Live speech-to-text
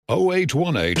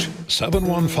0818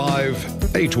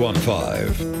 715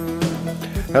 815.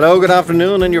 Hello, good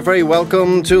afternoon, and you're very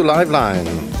welcome to Liveline.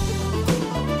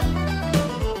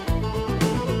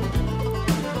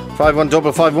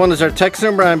 51551 is our text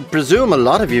number. I presume a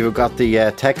lot of you have got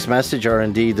the text message or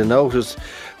indeed the notice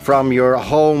from your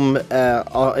home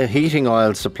heating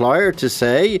oil supplier to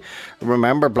say,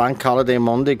 remember Blank Holiday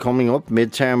Monday coming up,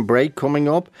 midterm break coming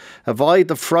up, avoid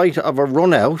the fright of a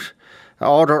run out.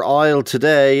 Order oil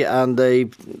today, and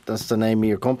that's the name of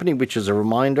your company, which is a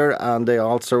reminder. And they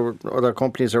also, other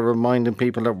companies are reminding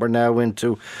people that we're now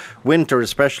into winter,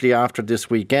 especially after this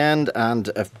weekend,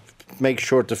 and make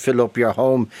sure to fill up your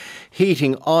home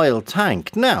heating oil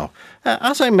tank. Now,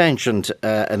 as I mentioned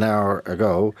an hour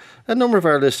ago, a number of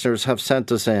our listeners have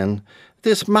sent us in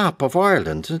this map of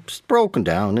Ireland. It's broken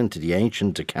down into the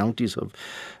ancient counties of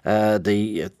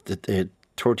the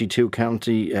 32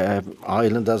 county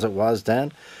island as it was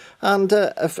then, and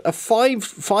a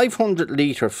 500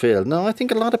 litre fill. Now I think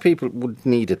a lot of people would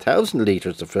need 1,000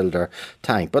 litres to fill their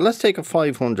tank, but let's take a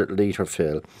 500 litre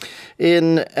fill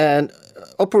in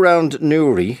up around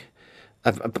Newry.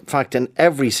 In fact, in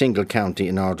every single county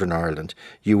in Northern Ireland,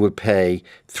 you will pay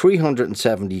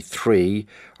 373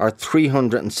 or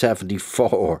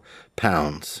 374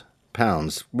 pounds.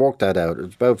 Work that out.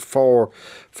 It's about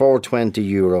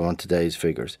 €4.20 on today's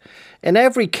figures. In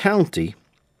every county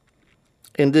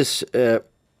in this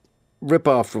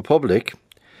rip-off republic,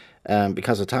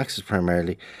 because of taxes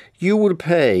primarily, you will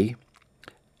pay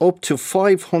up to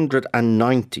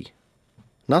 590,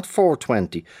 not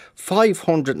 420,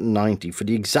 590 for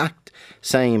the exact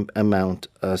same amount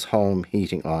as home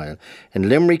heating oil. In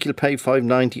Limerick, you'll pay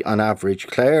 590 on average.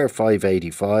 Clare,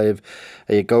 585.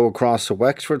 You go across to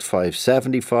Wexford,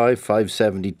 575,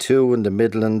 572 in the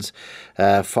Midlands,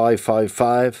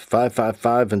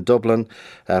 555 in Dublin,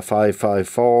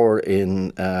 554 in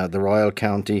the Royal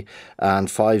County, and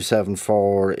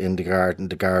 574 in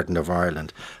the Garden of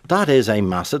Ireland. That is a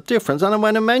massive difference. And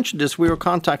when I mentioned this, we were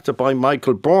contacted by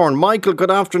Michael Bourne. Michael, good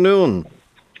afternoon.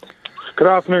 Good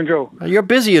afternoon, Joe. You're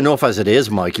busy enough as it is,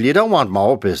 Michael. You don't want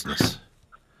more business.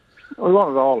 Well, not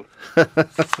at all.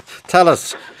 Tell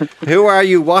us, who are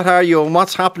you, what are you, and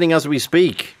what's happening as we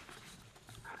speak?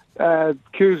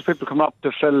 Queues of people come up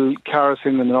to fill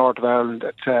kerosene in the north of Ireland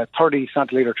at 30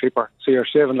 centilitre cheaper. So you're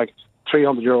saving like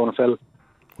 €300 on a fill.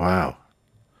 Wow.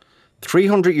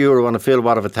 €300 on a fill,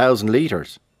 what, of 1,000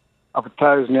 litres? Of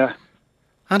 1,000, yeah.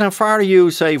 And how far are you,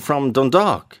 say, from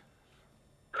Dundalk?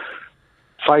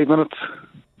 5 minutes.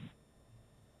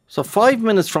 So 5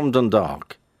 minutes from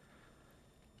Dundalk.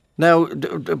 Now,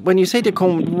 when you say they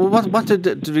come, what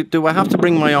do I have to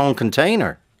bring my own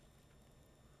container?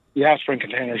 You have to bring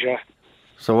containers, yeah.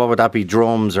 So what would that be,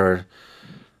 drums or?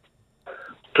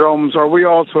 Drums, or we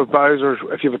also have Bowser.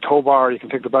 If you have a tow bar, you can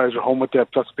take the Bowser home with you.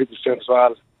 That's what people do as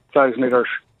well. 1,000 litres.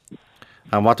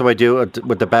 And what do I do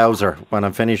with the Bowser when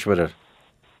I'm finished with it?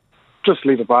 Just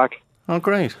leave it back. Oh,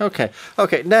 great. Okay.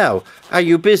 Now, are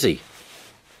you busy?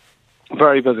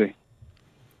 Very busy.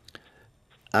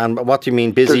 And what do you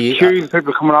mean busy? There's queues of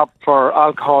people coming up for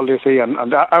alcohol, you see,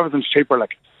 and everything's cheaper.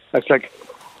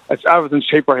 It's everything's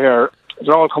cheaper here.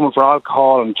 They're all coming for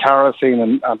alcohol and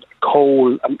kerosene and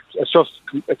coal, and it's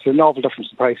an awful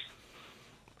difference in price.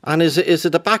 And is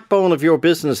it the backbone of your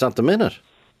business at the minute?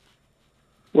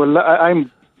 Well,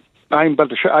 I've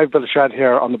built a shed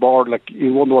here on the board. Like,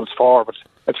 you wonder what it's for, but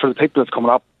it's for the people that's coming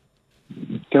up.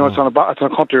 You know, it's on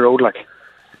a country road, like.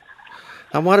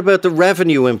 And what about the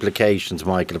revenue implications,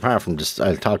 Michael? Apart from just,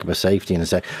 I'll talk about safety in a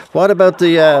sec. What about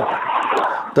the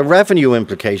revenue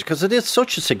implication? Because it is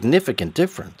such a significant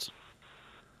difference.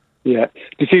 Yeah,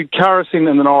 you see, kerosene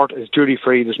in the north is duty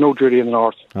free. There's no duty in the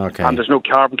north, okay, and there's no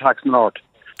carbon tax in the north.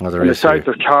 Oh, in the south,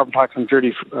 there's carbon tax and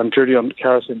duty on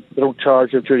kerosene. They don't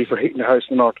charge you duty for heating the house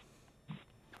in the north.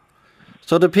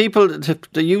 So the people,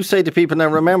 you say to people, now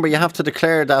remember, you have to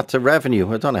declare that to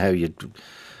revenue. I don't know how you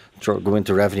go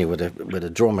into revenue with a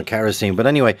drum of kerosene, but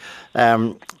anyway.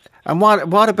 And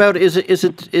what about, is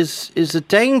it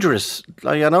dangerous?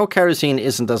 Like, I know kerosene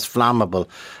isn't as flammable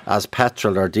as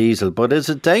petrol or diesel, but is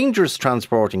it dangerous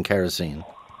transporting kerosene?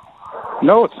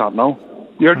 No, it's not. No,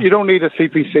 you don't need a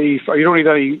CPC. You don't need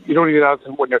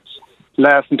anything when it's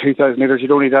less than 2,000 litres. You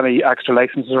don't need any extra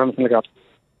licenses or anything like that.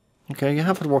 Okay, you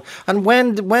have it work. And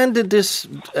when did this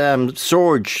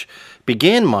surge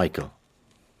begin, Michael?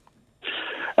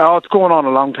 It's going on a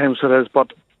long time, so it is.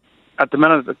 But at the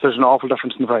minute, there's an awful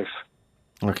difference in the price.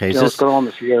 Okay, it's going on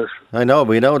this year. I know,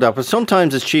 we know that, but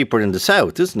sometimes it's cheaper in the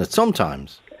south, isn't it?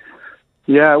 Sometimes.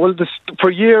 Yeah, well, for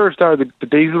years there, the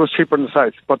diesel was cheaper in the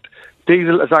south, but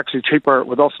diesel is actually cheaper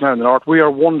with us now in the north. We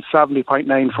are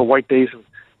 170.9 for white diesel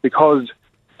because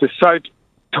the South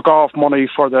took off money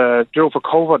for for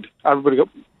COVID. Everybody got,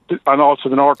 and also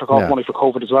the North took off money for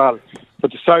COVID as well.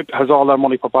 But the South has all their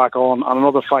money put back on, and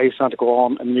another 5 cent to go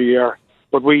on in the new year.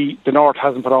 But the North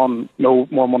hasn't put on no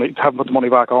more money, haven't put the money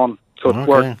back on. So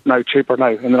we're now cheaper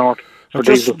now in the North.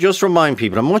 Just remind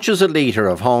people, how much is a litre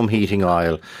of home heating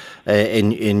oil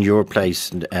in your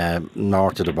place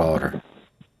north of the border?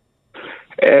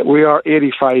 We are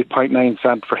 85.9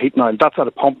 cent for heating oil. That's at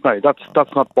a pump now.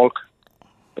 That's not bulk.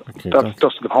 Okay, that's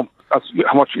just at the pump. That's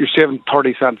how much you're saving,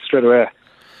 30 cents straight away.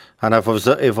 And if I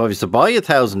was to buy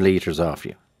 1,000 litres off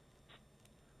you,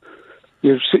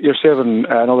 you're saving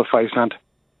another 5 cent.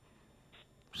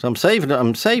 So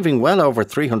I'm saving well over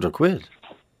 300 quid.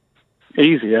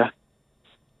 Easy, yeah.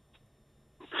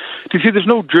 Do you see? There's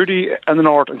no duty in the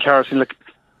North on kerosene. Like,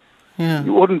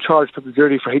 you wouldn't charge for the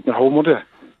duty for heating your home, would you?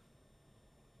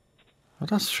 Well,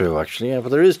 that's true, actually. Yeah, but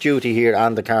there is duty here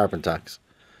and the carbon tax.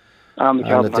 And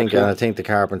I think the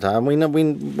carbon tax. And we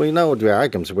know the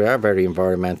arguments. We are very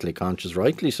environmentally conscious,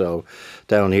 rightly so,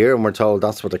 down here, and we're told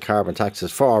that's what the carbon tax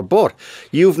is for. But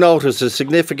you've noticed a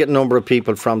significant number of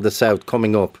people from the south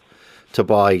coming up to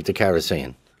buy the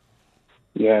kerosene.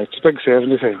 Yeah, it's a big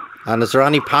saving, you see. And is there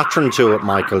any pattern to it,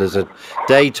 Michael? Is it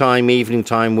daytime, evening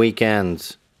time,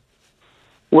 weekends?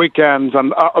 Weekends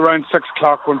and around 6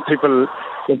 o'clock when people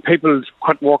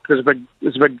quit work. There's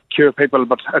a big queue of people,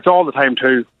 but it's all the time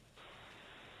too.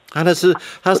 And has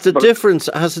the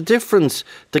difference,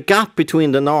 the gap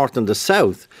between the north and the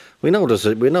south? We know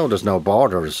there's no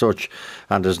border as such,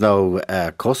 and there's no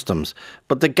customs.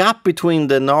 But the gap between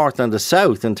the north and the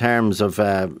south, in terms of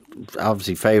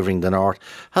obviously favouring the north,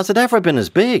 has it ever been as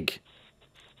big?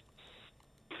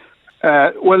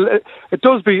 Well, it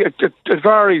does be. It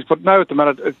varies, but now at the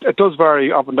minute it does vary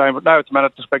up and down. But now at the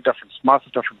minute there's a big difference,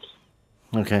 massive difference.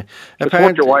 Okay, it's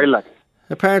worth your while, like.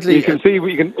 Apparently, you can see,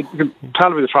 you can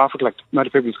tell by the traffic, like, the amount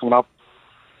of people who's coming up.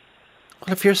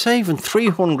 Well, if you're saving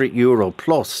 €300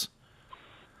 plus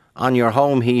on your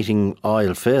home heating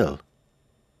oil fill,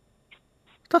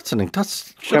 that's an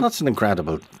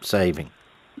incredible saving.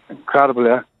 Incredible,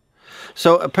 yeah.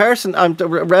 So a person, the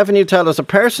revenue tell us, a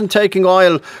person taking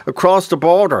oil across the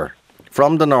border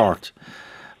from the north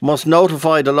must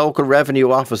notify the local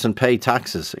revenue office and pay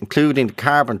taxes, including the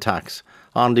carbon tax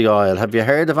on the oil. Have you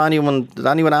heard of anyone? Did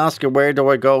anyone ask you, where do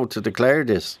I go to declare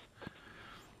this?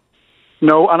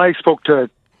 No, and I spoke to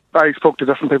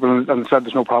different people and said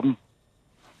there's no problem.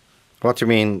 What do you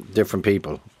mean, different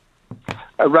people?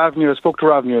 Revenue. I spoke to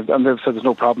Revenue and they've said there's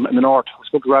no problem. In the north, I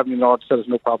spoke to Revenue in the north, said there's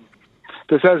no problem.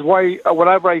 They says, why?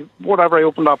 Whatever I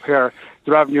opened up here,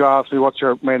 the Revenue asked me, what's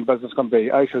your main business going to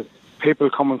be? I says, people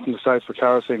coming from the south for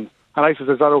kerosene. And I says,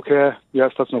 is that okay?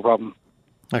 Yes, that's no problem.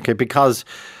 Okay, because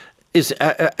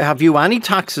have you any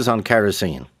taxes on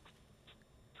kerosene?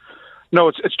 No,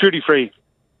 it's duty free.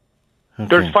 Okay.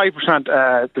 There's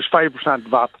 5%. There's 5%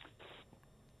 VAT.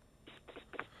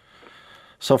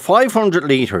 So 500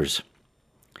 litres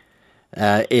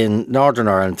in Northern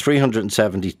Ireland,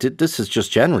 370. This is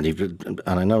just generally, and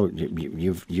I know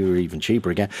you're even cheaper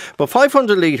again. But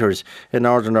 500 litres in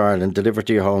Northern Ireland delivered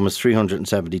to your home is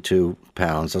 £372.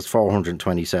 That's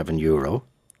 €427.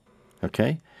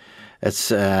 Okay.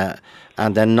 It's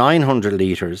and then 900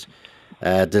 litres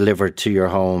delivered to your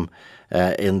home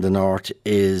in the north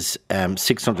is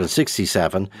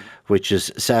 667, which is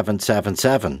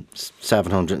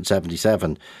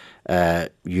 €777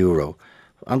 euro.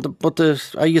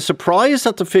 Are you surprised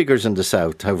at the figures in the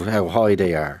south, how high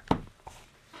they are?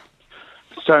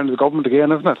 It's down to the government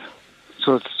again, isn't it?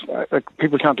 So it's like,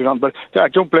 people can't do nothing. But I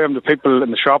don't blame the people in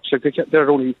the shops. Like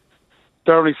they're only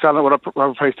selling at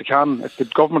whatever price they can. It's the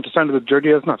government that's down to the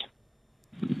dirty, isn't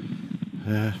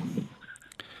it?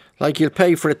 Like you'll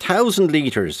pay for 1,000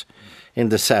 litres in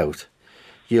the south,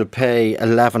 you'll pay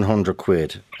 1,100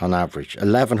 quid on average,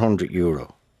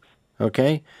 €1,100.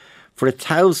 Okay? For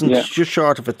 1,000, just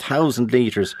short of 1,000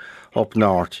 litres up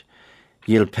north,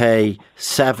 you'll pay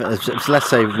let's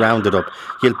say round it up,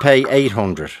 you'll pay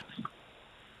 800.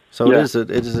 So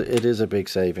it is a big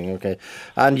saving, okay.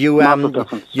 And you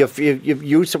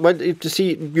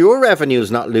see, your revenue is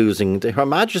not losing. Her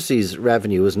Majesty's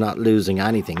revenue is not losing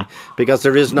anything because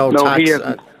there is no tax. He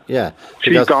isn't.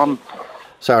 She's gone.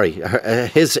 Sorry,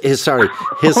 his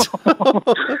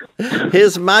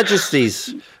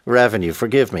Majesty's revenue.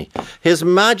 Forgive me. His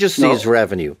Majesty's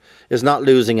revenue is not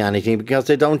losing anything because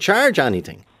they don't charge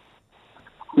anything.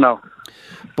 No.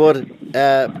 But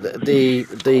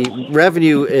the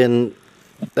revenue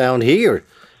down here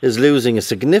is losing a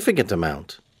significant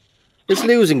amount. It's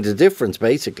losing the difference,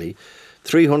 basically.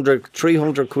 300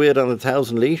 quid on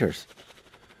 1,000 litres.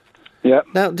 Yeah.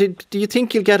 Now, do you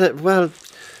think you'll get it? Well,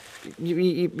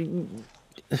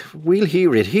 we'll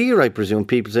hear it here, I presume.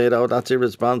 People say, oh, that's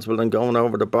irresponsible and going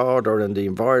over the border and the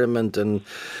environment and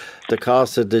the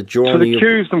cost of the journey. So the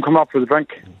queues them come up for the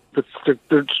drink.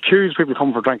 The queues people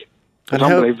come for drink. It's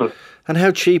unbelievable. And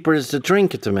how cheaper is the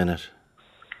drink at the minute?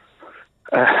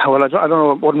 Well, I don't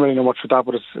know. I wouldn't really know much for that,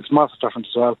 but it's massive difference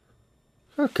as well.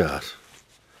 Oh God!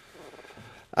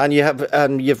 And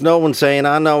you've no one saying,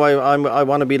 "I know I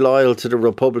want to be loyal to the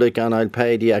Republic and I'll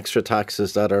pay the extra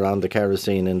taxes that are on the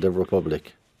kerosene in the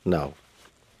Republic." No.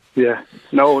 Yeah.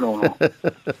 No.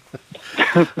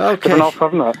 Okay. Enough,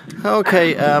 haven't I?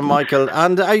 Okay, Michael.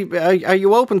 And are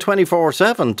you open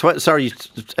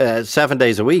 24/7? 7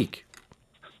 days a week.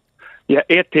 Yeah,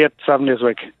 8 to 8, 7 days a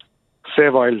week.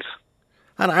 Save oils.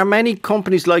 And are many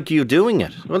companies like you doing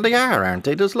it? Well, they are, aren't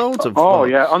they? There's loads of... Oh,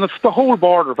 yeah, on the whole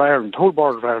border of Ireland.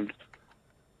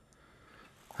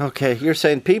 Okay, you're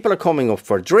saying people are coming up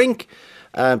for drink,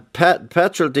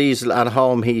 petrol, diesel and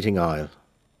home heating oil.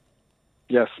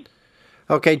 Yes.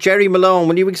 Okay, Jerry Malone,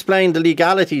 will you explain the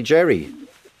legality, Jerry?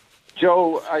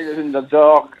 Joe, I live in the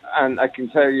dock, and I can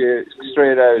tell you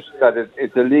straight out that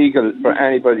it's illegal for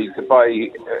anybody to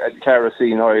buy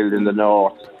kerosene oil in the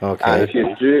north. Okay. And if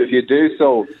you do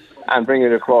so and bring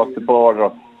it across the border,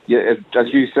 as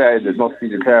you said, it must be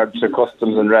declared to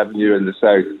customs and revenue in the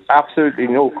south. Absolutely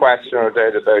no question or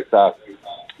doubt about that.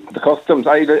 The customs,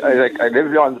 I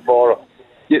live on the border.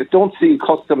 You don't see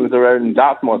customs around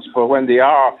that much, but when they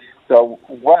are, they're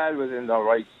well within their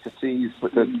rights to seize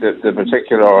the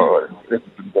particular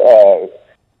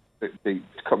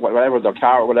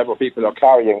whatever people are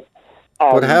carrying.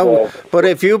 But but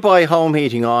if you buy home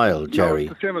heating oil, Jerry.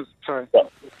 No, it's the same as, sorry.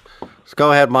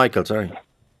 Go ahead, Michael. Sorry.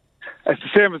 It's the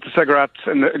same as the cigarettes,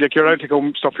 and you're allowed to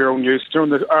go stuff for your own use. During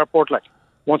the airport,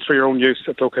 once for your own use,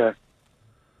 it's okay.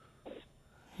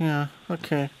 Yeah.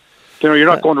 Okay. You're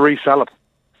not going to resell it.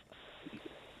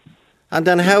 And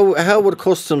then how would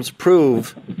customs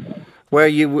prove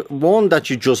where one, that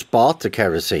you just bought the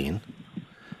kerosene,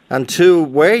 and two,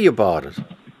 where you bought it?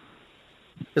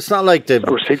 It's not like the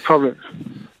receipt, probably.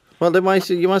 Well, you might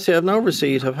say I have no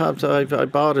receipt. I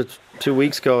bought it 2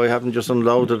 weeks ago. I haven't just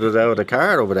unloaded it out of the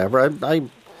car or whatever.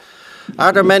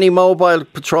 Are there many mobile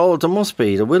patrols? There must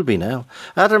be. There will be now.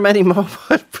 Are there many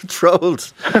mobile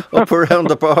patrols up around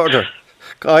the border?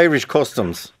 Irish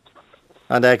customs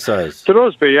and excise. There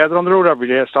does be, yeah. They're on the road every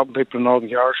day, stopping people in northern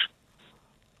cars.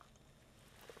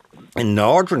 In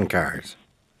northern cars?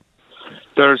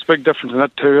 There's a big difference in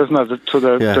that too, isn't there? To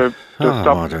the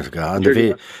God.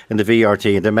 In the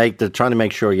VRT, they're trying to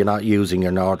make sure you're not using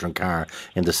your northern car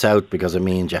in the south because it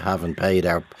means you haven't paid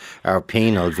our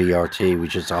penal VRT,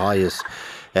 which is the highest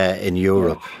in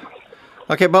Europe.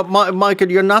 Okay, but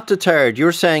Michael, you're not deterred.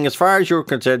 You're saying, as far as you're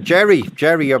concerned, Jerry,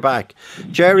 you're back.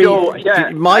 Jerry,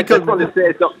 Michael, I just want to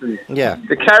say something. Yeah,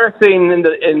 the kerosene in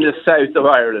the south of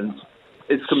Ireland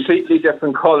is completely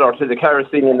different colour to the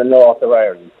kerosene in the north of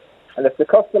Ireland. And if the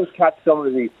customs catch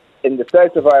somebody in the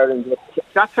south of Ireland,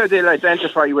 that's how they'll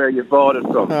identify where you bought it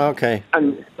from. Okay.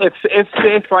 And if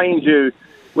they find you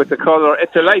with the colour,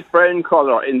 it's a light brown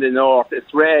colour in the north,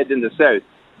 it's red in the south.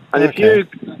 And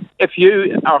if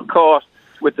you are caught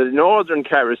with the northern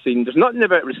kerosene, there's nothing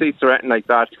about receipts or anything like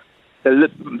that.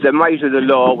 The might of the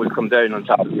law will come down on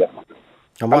top of you.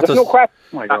 And there's no question.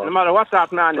 No matter what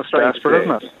that man is trying to say.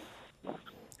 Isn't it?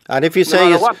 And if you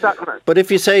say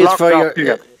it's for your own,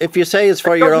 it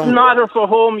doesn't matter for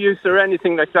home use or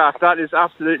anything like that. That is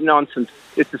absolute nonsense.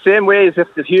 It's the same way as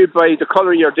if you buy the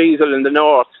colour of your diesel in the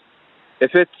north.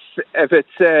 If it's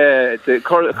the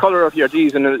colour of your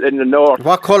diesel in the north,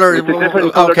 what colour? It's a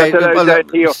different colour that's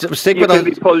allowed here. You can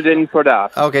be pulled in for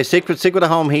that. Okay, stick with the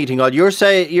home heating oil. You're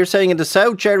saying in the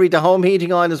south, Jerry, the home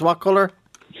heating oil is what colour?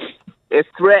 It's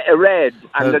red,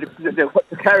 and the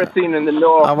kerosene in the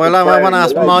north. I want to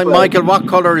ask Michael, what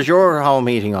colour is your home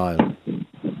heating oil?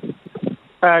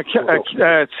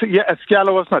 It's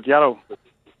yellow, isn't it? Yellow.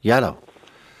 Yellow.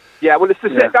 Yeah, well, it's the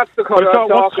same. That's the colour.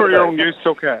 Once for your own use,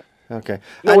 okay. Okay.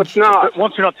 No, it's not.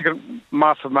 Once you're not taking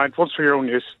massive amount, once for your own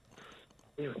use.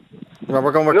 Well,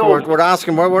 we're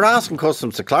asking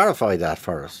customs to clarify that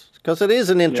for us. Because it is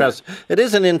an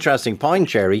interesting point,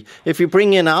 Jerry. If you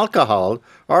bring in alcohol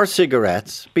or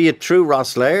cigarettes, be it through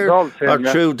Rosslare or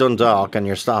through Dundalk, and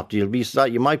you're stopped, you'll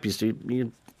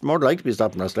more likely to be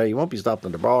stopped in Rosslare. You won't be stopped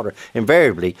on the border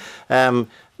invariably.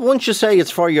 Once you say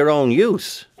it's for your own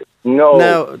use,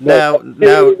 now,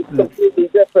 it's completely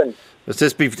different. Is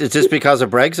this because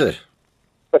of Brexit?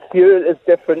 But fuel is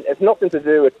different. It's nothing to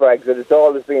do with Brexit. It's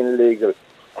always been illegal.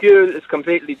 Fuel is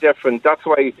completely different. That's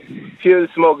why fuel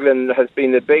smuggling has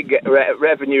been a big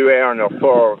revenue earner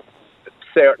for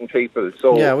certain people.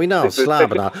 So yeah, we know,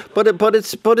 slab and all.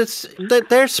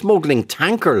 They're smuggling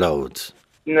tanker loads.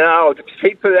 No, the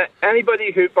people,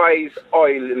 anybody who buys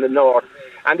oil in the north,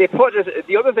 and they put it.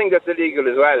 The other thing that's illegal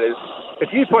as well is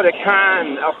if you put a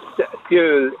can of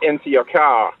fuel into your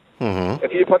car. Mm-hmm.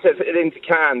 If you put it into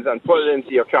cans and put it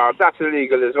into your car, that's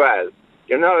illegal as well.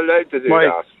 You're not allowed to do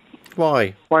that.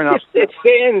 Why? Why not? It's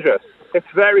dangerous. It's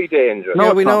very dangerous.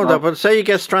 No, we know that. But say you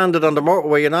get stranded on the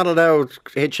motorway, you're not allowed to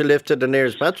hitch a lift to the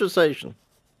nearest petrol station.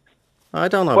 I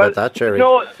don't know about that, Jerry.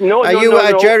 No.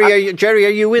 Jerry, are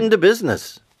you in the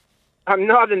business? I'm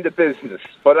not in the business,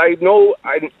 but I know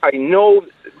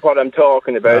what I'm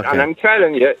talking about, and I'm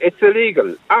telling you, it's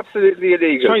illegal, absolutely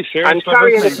illegal. I'm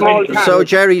carrying a small can. So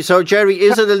Jerry,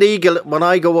 is it illegal when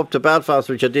I go up to Belfast,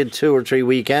 which I did 2 or 3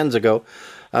 weekends ago,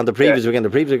 and the previous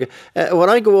weekend, when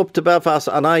I go up to Belfast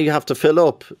and I have to fill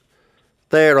up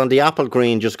there on the Apple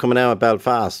Green, just coming out of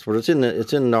Belfast, where it's in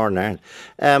Northern Ireland,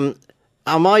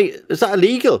 is that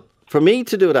illegal for me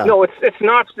to do that? No, it's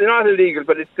not illegal,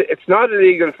 but it's not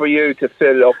illegal for you to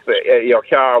fill up your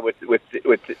car with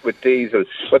diesel.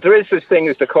 But there is such thing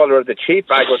as the colour of the cheap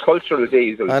agricultural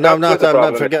diesel. I'm not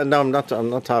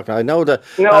talking. I know that.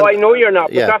 No, I know you're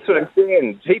not. But that's what I'm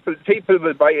saying. People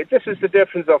will buy it. This is the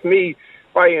difference of me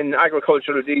buying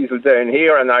agricultural diesel down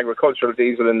here and agricultural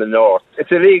diesel in the north.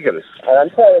 It's illegal. And I'm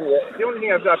telling you, the only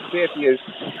thing I've got to say to you is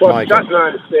what that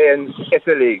man is saying, it's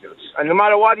illegal. And no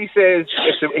matter what he says,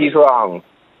 he's wrong.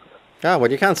 Ah, well,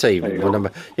 you can't say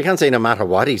no matter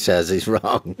what he says, he's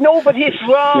wrong. No, but he's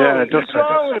wrong. Yeah, he's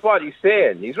wrong in what he's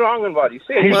saying. He's wrong in what he's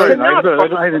saying. He's very nice.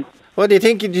 Well, do you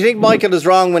think Michael is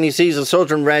wrong when he sees a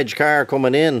Southern Reg car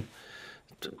coming in,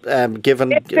 with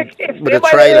a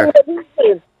trailer?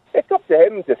 It's up to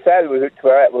him to sell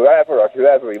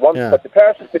wherever he wants. Yeah. But the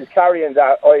person who's carrying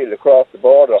that oil across the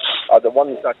border are the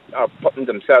ones that are putting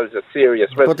themselves at serious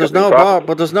risk. But there's no border. I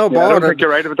don't think you're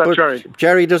right about that, Jerry.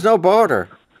 Jerry, there's no border.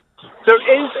 There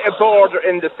is a border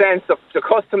in the sense of the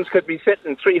customs could be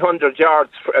sitting 300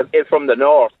 yards from the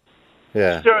north.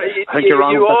 Yeah. Sure, I think you're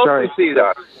wrong you with that, often Jerry. see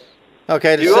that.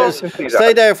 Okay,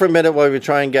 stay there for a minute while we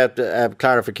try and get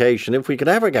clarification. If we could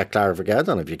ever get clarification, I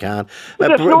don't know if you can. But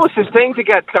there's no such thing to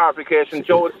get clarification,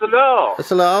 Joe. It's the law. It's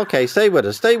the law. Okay, stay with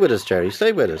us, Jerry.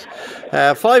 Stay with us.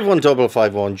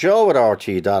 51551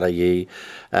 joe@rt.ie,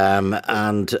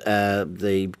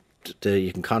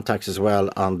 you can contact us as well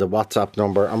on the WhatsApp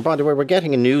number. And by the way, we're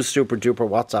getting a new super duper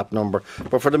WhatsApp number.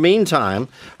 But for the meantime,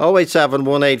 087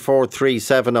 1843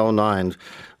 709.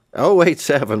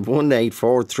 087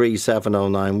 1843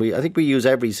 709. I think we use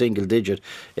every single digit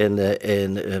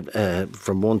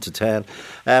from 1 to 10.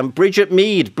 Bridget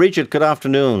Mead. Bridget, good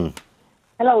afternoon.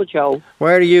 Hello, Joe.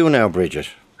 Where are you now, Bridget?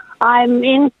 I'm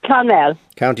in Clonmel.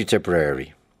 County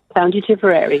Tipperary. County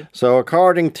Tipperary. So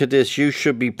according to this, you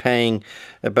should be paying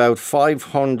about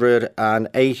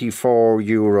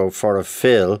 €584 for a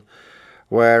fill,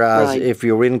 whereas if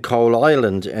you're in Coal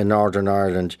Island in Northern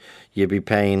Ireland, you'd be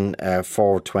paying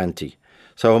 €420.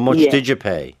 So how much did you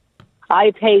pay?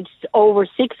 I paid over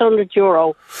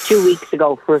 €600 2 weeks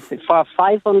ago for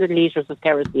 500 litres of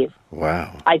kerosene.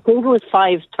 Wow. I think it was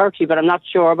 $5.30, but I'm not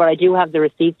sure, but I do have the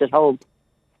receipts at home.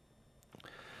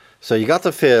 So you got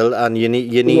the fill, and you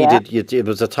needed it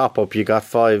was a top up. You got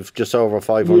just over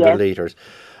 500 litres,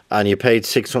 and you paid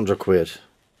 £600.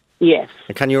 Yes.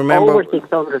 And can you remember over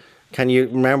 600? Can you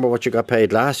remember what you got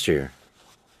paid last year?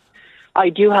 I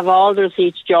do have all the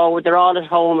receipts, Joe. They're all at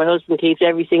home. My husband keeps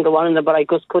every single one of them, but I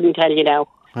just couldn't tell you now.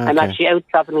 Okay. I'm actually out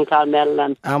shopping in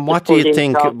Clonmel. And what do you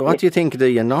think? What do you think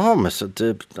the enormous? I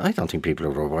don't think people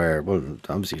are aware. Well,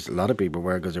 obviously, a lot of people are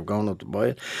aware because they're going up to buy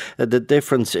it. The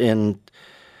difference in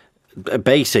a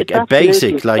basic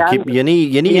like you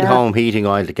need home heating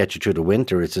oil to get you through the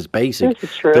winter. It's as basic. This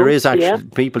is true. There is actually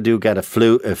people do get a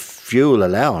fuel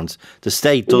allowance. The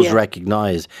state does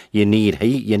recognise you need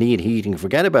heat. You need heating.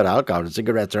 Forget about alcohol,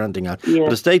 cigarettes, or anything else. But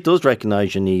the state does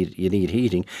recognise you need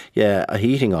heating. Yeah, a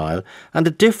heating oil, and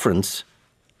the difference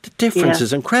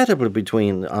is incredible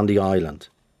on the island.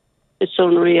 It's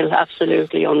unreal,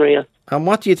 absolutely unreal. And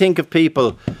what do you think of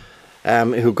people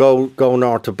who go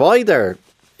north to buy their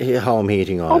home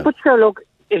heating oil? Oh, but sure, look,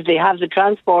 if they have the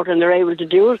transport and they're able to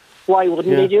do it, why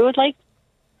wouldn't they do it? Like,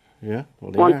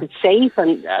 once it's safe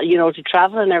and to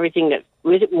travel and everything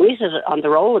with it on the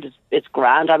road, it's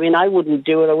grand. I mean, I wouldn't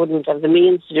do it. I wouldn't have the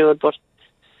means to do it, but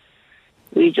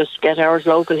we just get ours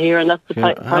local here, and that's the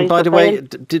price. And by the way,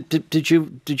 did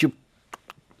you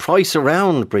price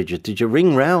around, Bridget? Did you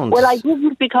ring round? Well, I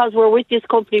didn't, because we're with this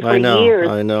company for years.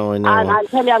 I know. And I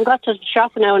tell you, I've got to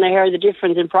shop now and I hear the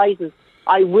difference in prices.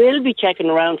 I will be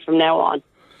checking around from now on.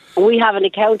 And we have an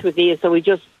account with these, so we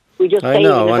We just I pay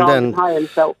know, it and all then the time.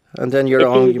 So and then your it's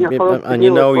own, easier for us to and you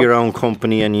do know it, your own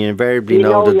company, and you invariably you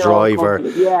know the your own driver,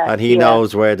 company. Yeah, and he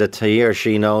knows where he or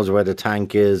she knows where the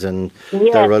tank is, and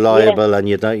they're reliable, and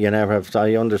you never have.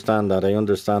 I understand that.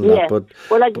 Yeah. But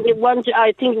Well, like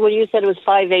I think when you said it was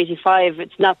 €5.85,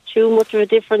 it's not too much of a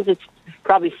difference. It's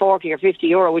probably 40 or 50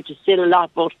 euro, which is still a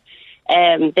lot, but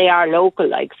they are local,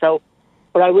 like so.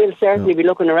 But I will certainly be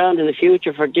looking around in the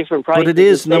future for different prices. But it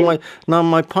is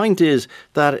my point is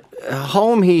that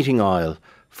home heating oil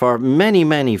for many,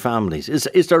 many families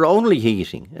is their only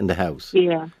heating in the house.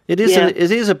 Yeah, it is.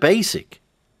 It is a basic.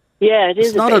 Yeah, it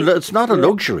is. It's not a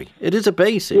luxury. It is a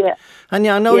basic. Yeah. And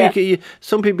I know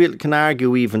some people can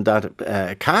argue even that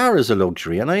a car is a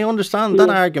luxury, and I understand that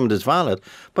argument is valid.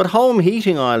 But home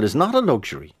heating oil is not a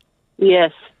luxury.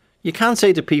 Yes. You can't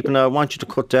say to people, "No, I want you to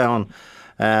cut down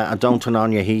and don't turn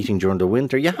on your heating during the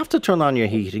winter." You have to turn on your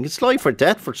heating. It's life or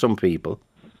death for some people.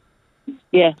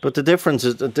 Yeah. But the difference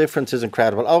is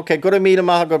incredible. Okay, go to Mila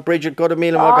Mahaga, Bridget, go to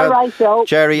Mila All Mahaga, right, Joe.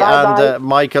 Jerry Bye-bye.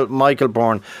 and Michael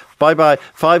Bourne. Bye-bye.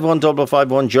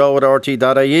 51551 Joe at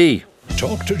RT.ie.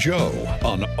 Talk to Joe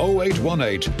on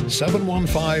 0818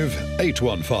 715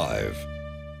 815.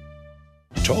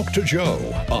 Talk to Joe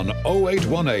on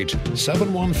 0818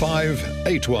 715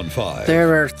 815.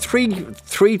 There are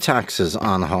three taxes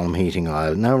on home heating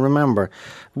oil. Now remember,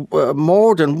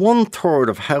 more than 1/3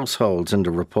 of households in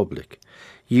the Republic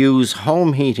use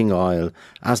home heating oil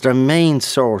as their main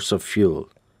source of fuel.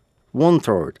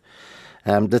 1/3.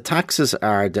 The taxes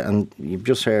are, and you've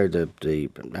just heard and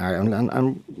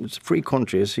it's a free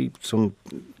country. I see some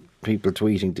people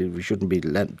tweeting that we shouldn't be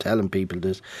telling people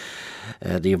this,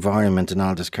 the environment and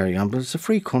all this carry on, but it's a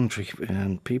free country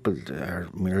and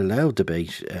we're allowed to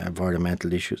debate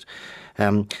environmental issues.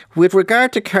 With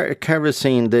regard to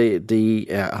kerosene,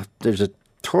 there's a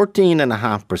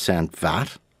 13.5%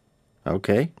 VAT.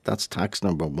 Okay, that's tax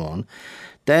number one.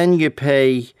 Then you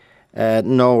pay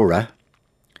NORA,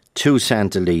 2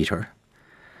 cents a litre.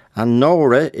 And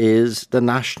NORA is the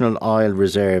National Oil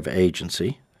Reserve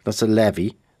Agency. That's a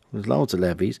levy. There's loads of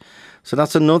levies. So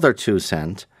that's another 2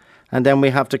 cents. And then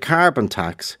we have the carbon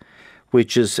tax,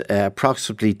 which is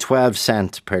approximately 12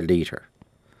 cents per litre.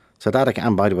 So that,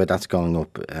 and by the way, that's going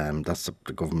up. That's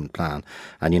the government plan.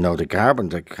 And the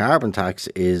carbon tax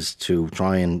is to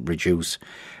try and reduce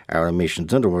our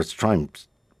emissions. In other words, to try and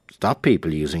stop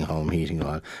people using home heating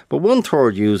oil. But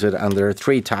 1/3 use it, and there are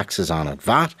 3 taxes on it: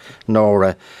 VAT,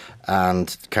 NORA,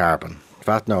 and carbon.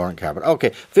 VAT, NORA, and carbon.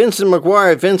 Okay, Vincent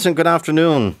Maguire. Vincent, good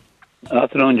afternoon.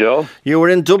 Afternoon, Joe. You were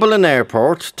in Dublin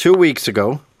Airport 2 weeks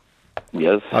ago.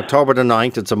 Yes. October the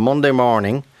 9th. It's a Monday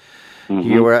morning. Mm-hmm.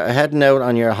 You were heading out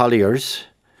on your holidays.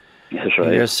 That's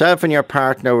right. Yourself and your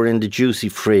partner were in the duty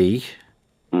free.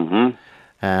 Mm-hmm.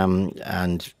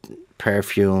 And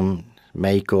perfume,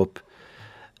 makeup,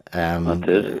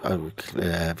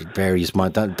 various.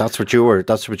 That's what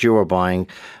you were buying,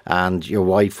 and your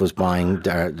wife was buying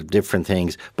different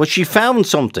things. But she found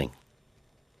something.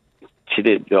 She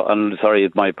did. I'm sorry,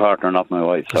 it's my partner, not my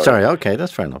wife. Sorry. Okay,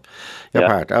 that's fair enough. Your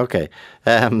partner. Okay.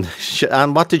 And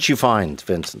what did she find,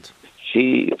 Vincent?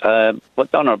 She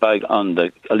put down her bag on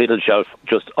a little shelf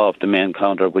just off the main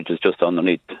counter, which is just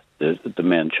underneath the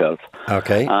main shelf.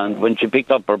 Okay. And when she picked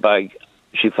up her bag,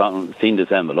 she seen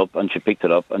this envelope, and she picked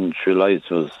it up, and she realised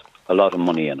there was a lot of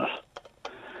money in it.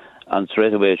 And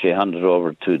straight away she handed it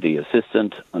over to the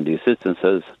assistant, and the assistant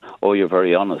says, "Oh, you're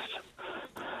very honest."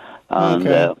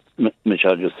 And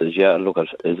Michelle just says, "Yeah, look,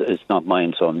 it's not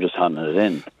mine, so I'm just handing it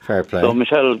in." Fair play. So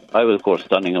Michelle, I was of course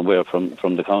standing away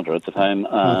from the counter at the time,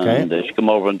 and she came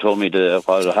over and told me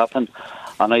what had happened.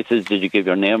 And I said, "Did you give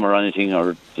your name or anything,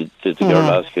 or did the girl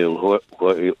ask you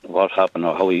what happened,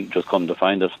 or how we just come to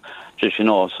find it?" She said,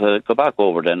 "No, so go back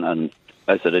over then." And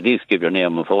I said, "At least give your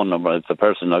name and phone number. If the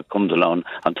person that comes along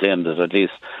and claims it, at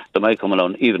least they might come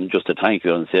along, even just to thank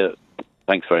you and say,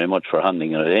 thanks very much for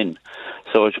handing it in."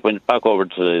 So she went back over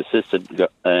to the assistant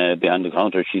behind the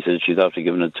counter. She said she's after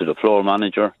giving it to the floor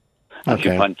manager. And she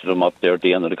pointed him up there at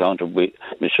the end of the counter.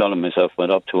 Michelle and myself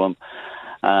went up to him,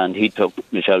 and he took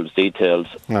Michelle's details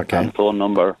and phone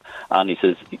number, and he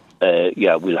says,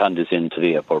 "Yeah, we'll hand this in to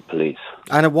the airport police."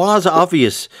 And it was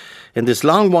obvious in this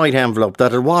long white envelope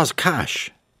that it was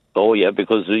cash. Oh yeah,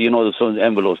 because there's some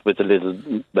envelopes with a little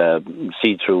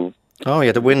see-through. Oh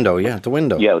yeah, the window. Yeah, the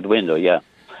window. Yeah, the window. Yeah.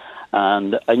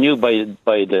 And I knew by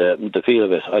the feel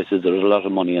of it, I said there's a lot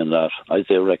of money in that. I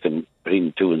say I reckon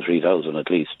between 2,000 and 3,000 at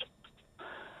least.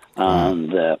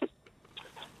 And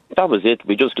that was it.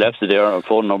 We just left it there, our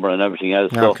phone number and everything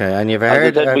else. Okay, so, and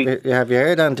have you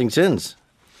heard anything since?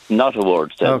 Not a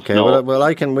word since. Okay, no. well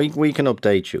we can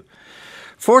update you.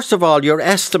 First of all, your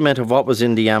estimate of what was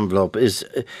in the envelope is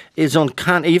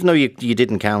uncanny, even though you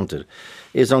didn't count it,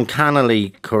 is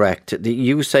uncannily correct.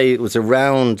 You say it was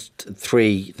around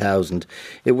 3,000.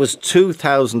 It was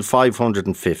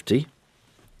 2,550.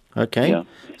 Okay, Yeah.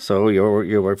 So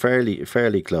you were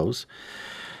fairly close.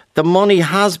 The money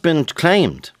has been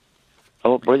claimed.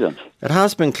 Oh, brilliant. It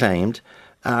has been claimed,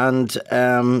 and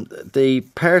the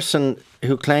person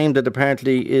who claimed it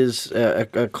apparently is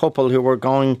a couple who were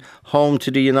going home to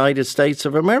the United States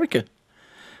of America,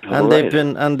 and right.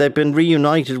 they've been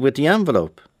reunited with the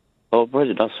envelope. Oh,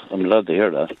 brilliant! I'm glad to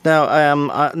hear that.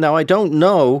 Now, I don't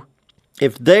know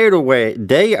if they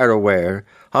are aware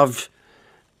of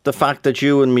the fact that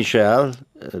you and Michelle,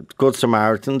 Good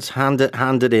Samaritans,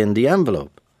 handed in the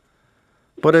envelope.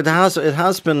 But it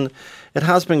has been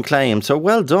claimed. So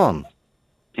well done.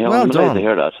 Yeah, well I'm glad done. to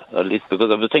hear that. At least because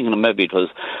I was thinking maybe it was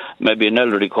an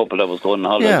elderly couple that was going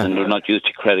on holidays and they're not used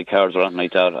to credit cards or anything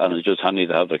like that, and it's just handy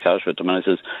to have their cash with them. And I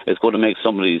says it's going to make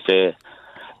somebody say,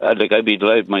 like I'd be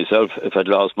delighted myself if I'd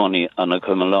lost money and I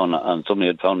come along and somebody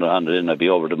had found their hand in, I'd be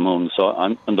over the moon. So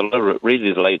I'm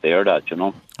really delighted to hear that.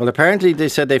 Well, apparently they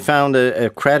said they found a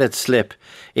credit slip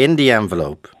in the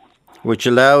envelope, which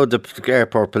allowed the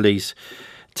airport police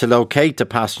to locate the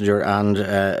passenger and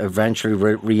eventually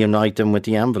reunite them with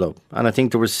the envelope. And I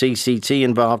think there was CCT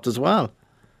involved as well.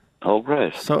 Oh,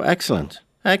 great. So excellent.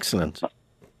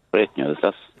 Great news.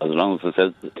 That's, as long as it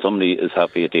says somebody is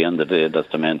happy at the end of the day, that's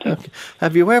the main thing. Okay.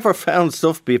 Have you ever found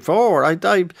stuff before? I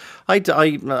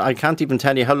can't even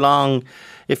tell you how long,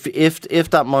 if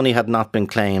that money had not been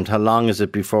claimed, how long is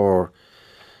it before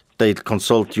they'd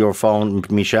consult your phone,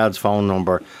 Michelle's phone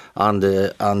number on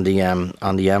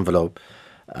the envelope?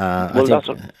 Well, that's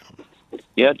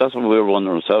what we were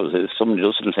wondering ourselves. If somebody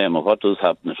does the same, what does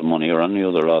happen to the money or any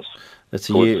other loss? It's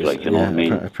a year. Like, you know what I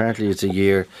mean? Apparently, it's a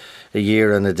year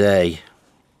and a day.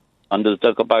 And does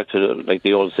that go back to like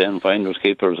the old saying, finders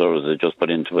keepers, or is it just put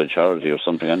into a charity or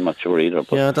something? I'm not sure either.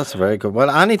 But yeah, that's very good. Well,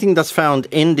 anything that's found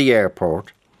in the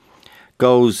airport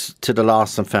goes to the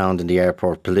lost and found in the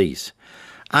airport police.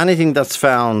 Anything that's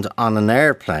found on an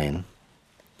airplane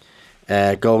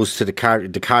goes to the carrier.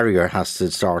 The carrier has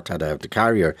to sort that out. The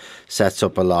carrier sets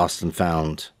up a lost and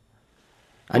found.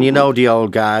 And you know the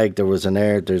old gag, there's an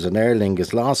Aer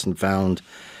Lingus lost and found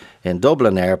in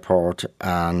Dublin Airport,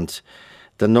 and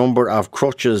the number of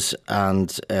crutches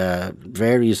and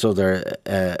various other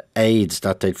aids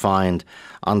that they'd find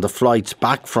on the flights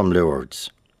back from Lourdes.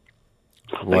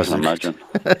 I can imagine.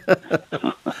 I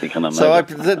can imagine. So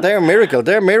they're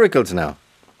miracles now.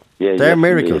 Yeah, they're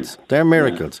miracles. Indeed. They're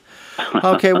miracles. Yeah.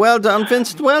 Okay, well done,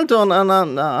 Vincent. Well done,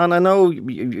 and I know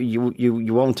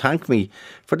you won't thank me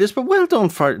for this, but well done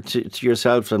to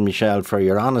yourself and Michelle for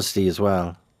your honesty as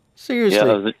well. Seriously.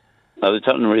 Yeah, I was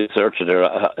telling the researcher there.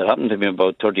 It happened to me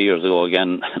about 30 years ago.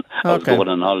 Again, I was going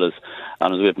on holidays,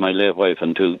 and I was with my late wife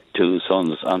and two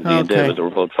sons, Anthony and David. They were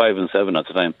about 5 and 7 at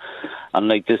the time. And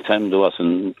like this time, there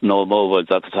wasn't no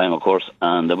mobiles at the time, of course.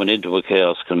 And I went into a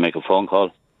kiosk and make a phone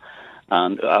call.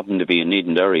 And it happened to be in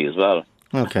Edenderry as well.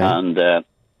 Okay. And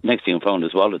next thing I found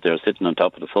his wallet there sitting on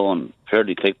top of the phone,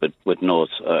 fairly thick with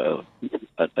notes.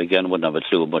 Again, I wouldn't have a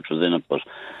clue much was in it, but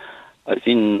I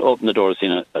opened the door,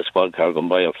 seen a squad car come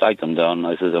by. I flagged them down.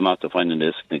 I says, I'm after finding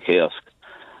this in the kiosk.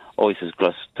 Oh, he says,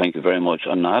 Gus, thank you very much.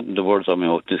 And I hadn't the words on me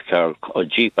about this car. A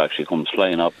Jeep actually comes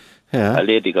flying up. Yeah. A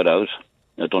lady got out.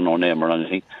 I don't know her name or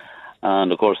anything.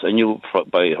 And, of course, I knew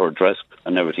by her dress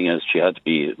and everything else she had to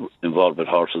be involved with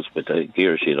horses with a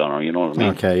gear sheet on her, you know what I mean?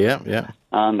 Okay, yeah.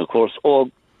 And, of course,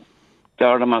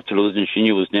 guard, I'm after losing. She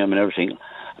knew his name and everything.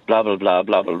 Blah, blah, blah,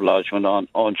 blah, blah, blah. She went on.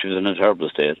 Oh, and she was in a terrible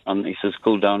state. And he says,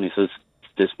 cool down. He says,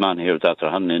 this man here is after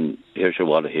handing in, here's your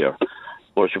wallet here.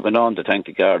 Of course, she went on to thank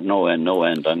the guard, no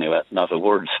end. Anyway, not a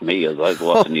word to me as I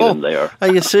wasn't even there.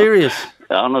 Are you serious?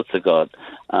 Honest to God.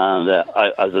 And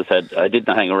as I said, I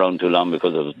didn't hang around too long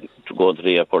because I was going to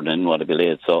the airport and didn't want to be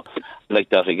late. So, like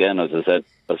that again, as I said,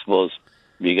 I suppose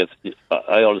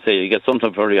I always say you get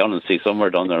something very honesty somewhere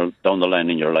down the line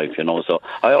in your life, you know. So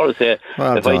I always say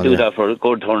if I do that for a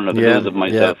good turn of of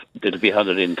myself, it'll be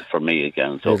handed in for me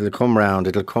again. So it'll come round.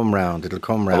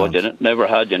 What you never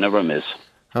had, you never miss.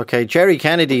 Okay, Jerry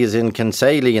Kennedy is in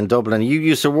Kinsale in Dublin. You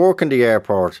used to work in the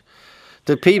airport.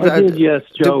 The people, I did, yes,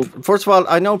 Joe. First of all,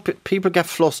 I know people get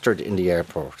flustered in the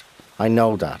airport. I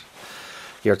know that.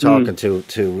 You're talking to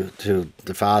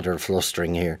the father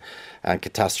flustering here and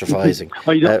catastrophising.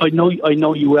 I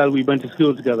know you well. We went to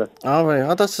school together. Oh, right.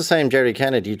 Oh, that's the same Jerry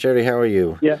Kennedy. Jerry, how are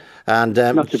you? Yeah. And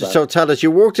not too bad. So tell us, you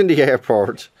worked in the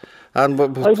airport. And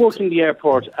I worked in the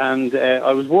airport, and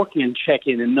I was working in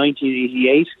check-in in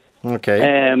 1988. Okay.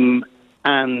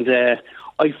 And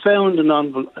I found an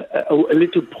envelope, a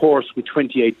little purse with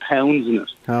 £28 in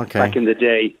it back in the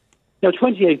day. Now,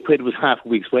 28 quid was half a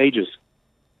week's wages.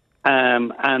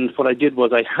 And what I did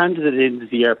was I handed it into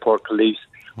the airport police,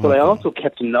 but I also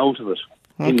kept a note of it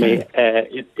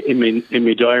in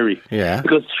my diary. Yeah.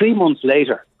 Because 3 months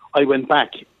later, I went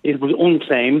back. It was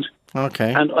unclaimed.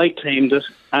 Okay. And I claimed it,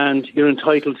 and you're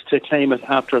entitled to claim it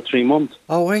after 3 months.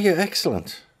 Oh, were you?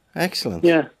 Excellent. Excellent.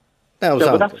 Yeah.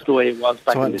 But that's the way it was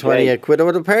back in the 28 day. quid.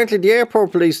 But apparently the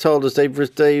airport police told us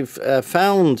they've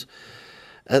found...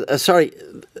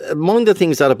 among the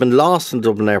things that have been lost in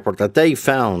Dublin Airport that they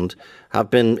found have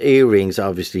been earrings,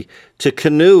 obviously, to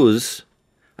canoes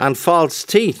and false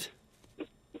teeth.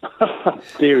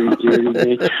 Deary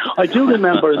me. I do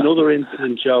remember another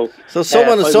incident, Joe. So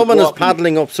someone is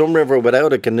paddling up some river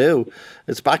without a canoe.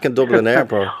 It's back in Dublin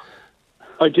Airport.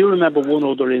 I do remember one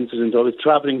other incident. I was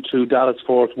travelling to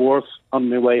Dallas-Fort Worth on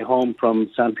my way home from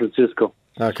San Francisco.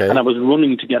 Okay. And I was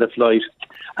running to get a flight.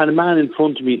 And a man in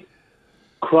front of me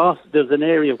there's an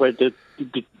area where the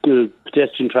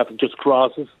pedestrian traffic just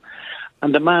crosses.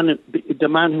 And the man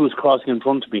who was crossing in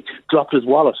front of me dropped his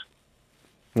wallet.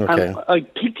 Okay. And I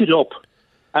picked it up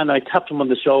and I tapped him on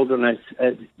the shoulder and I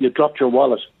said, "You dropped your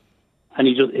wallet." And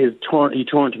he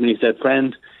turned to me and he said,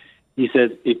 "Friend," he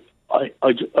said,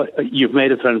 "you've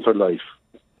made a friend for life."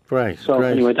 Right. So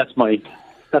great. Anyway, that's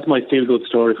my feel good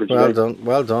story for today.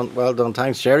 Well done.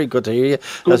 Thanks, Jerry. Good to hear you.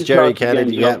 That's Jerry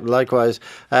Kennedy. Yeah, likewise.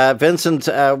 Vincent,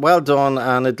 well done,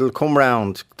 and it'll come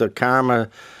round. The karma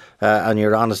and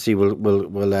your honesty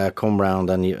will come round,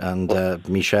 and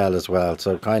Michelle as well.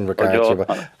 So kind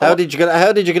regards. How did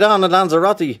you get on at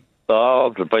Lanzarote? Oh,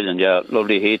 brilliant! Yeah,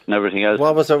 lovely heat and everything else.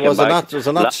 What was it? Was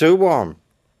it not too warm?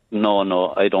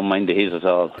 No, I don't mind the heat at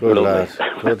all. Good lad.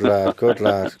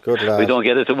 We don't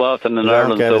get it too often in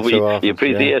Ireland, so we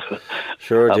appreciate it.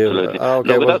 Sure do. Absolutely.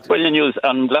 Okay, but that's brilliant news.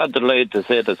 I'm delighted to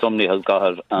say that somebody has got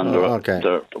it and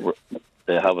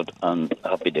they have it, and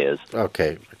happy days.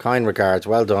 Okay, kind regards.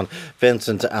 Well done,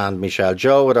 Vincent and Michelle.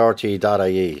 Joe at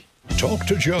RT.ie. Talk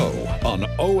to Joe on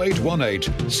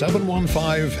 0818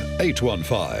 715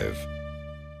 815.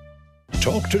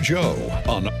 Talk to Joe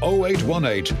on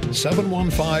 0818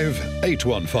 715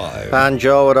 815. And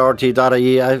Joe at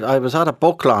RT.ie. I was at a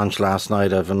book launch last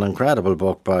night of an incredible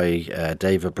book by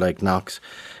David Blake Knox.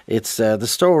 It's the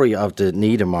story of the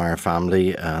Niedermeyer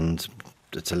family, and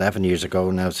it's 11 years ago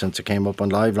now since it came up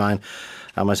on Liveline.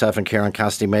 And myself and Kieran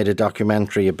Cassidy made a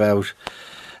documentary about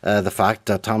the fact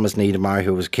that Thomas Niedermeyer,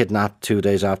 who was kidnapped 2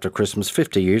 days after Christmas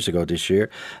 50 years ago this year,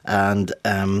 and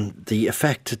the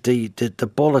effect,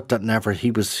 the bullet that never,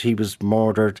 he was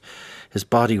murdered, his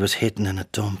body was hidden in a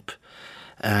dump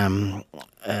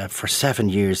for 7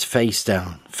 years, face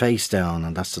down,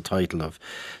 and that's the title of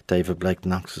David Blake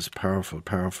Knox's powerful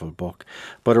book.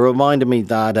 But it reminded me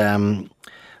that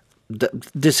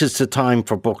this is the time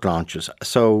for book launches.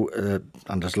 So,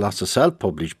 and there's lots of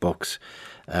self-published books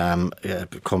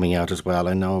coming out as well.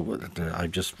 I know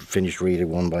I've just finished reading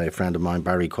one by a friend of mine,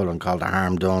 Barry Cullen, called The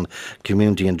Harm Done,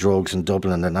 Community and Drugs in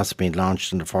Dublin, and that's been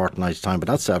launched in a fortnight's time, but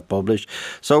that's self-published.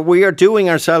 So we are doing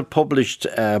our self-published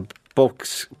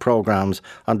books programmes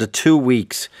on the 2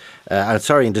 weeks,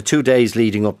 in the 2 days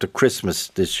leading up to Christmas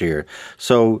this year.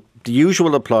 So the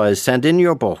usual applies. Send in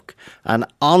your book, and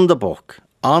on the book,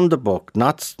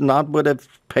 not with a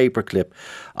paperclip,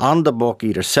 on the book,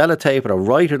 either sellotape it or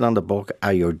write it on the book,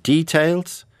 are your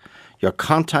details, your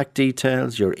contact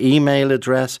details, your email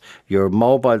address, your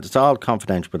mobile, it's all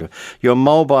confidential, but your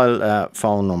mobile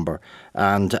phone number,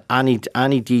 and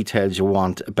any details you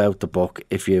want about the book.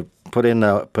 If you put in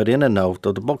a note,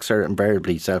 though the books are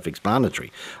invariably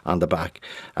self-explanatory on the back,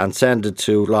 and send it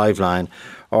to Liveline,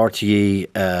 RTE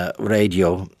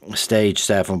Radio, Stage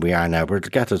 7 we are now, but it'll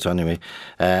get us anyway,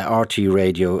 RTE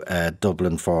Radio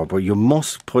Dublin 4, but you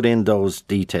must put in those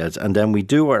details, and then we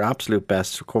do our absolute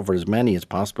best to cover as many as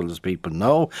possible as people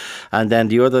know. And then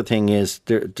the other thing is,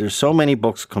 there's so many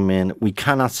books come in, we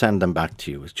cannot send them back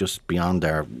to you. It's just beyond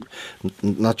our,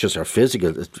 not just our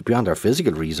physical, it's beyond our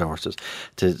physical resources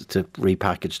to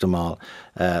repackage them all,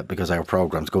 because our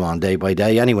programmes go on day by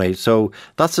day anyway. So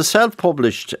that's a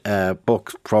self-published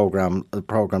book programmes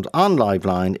on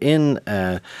Liveline in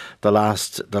the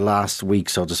last week,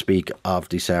 so to speak, of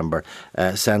December.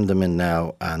 Send them in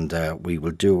now, and we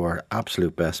will do our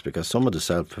absolute best, because some of the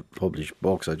self-published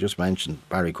books I just mentioned,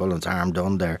 Barry Cullen's Harm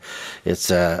Done there, it's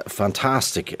a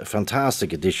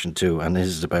fantastic edition too, and this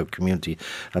is about community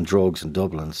and drugs in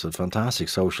Dublin. It's a fantastic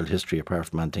social history apart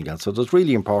from anything else. So there's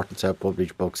really important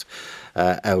self-published books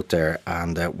out there,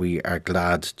 and we are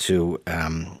glad to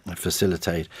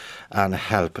facilitate and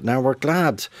help. Now, we're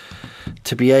glad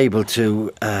to be able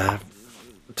to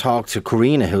talk to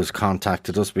Karina, who's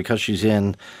contacted us, because she's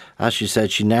in, as she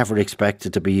said, she never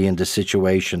expected to be in the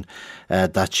situation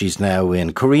that she's now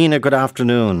in. Karina, good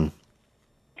afternoon.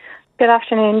 Good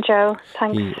afternoon, Joe.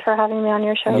 Thanks for having me on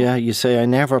your show. Yeah, you say, I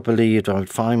never believed I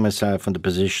would find myself in the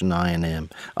position I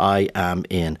am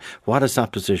in. What is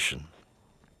that position?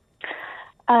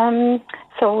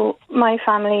 So my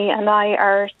family and I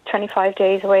are 25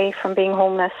 days away from being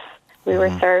homeless. We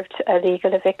were served a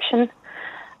legal eviction.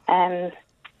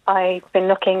 I've been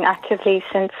looking actively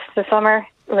since the summer,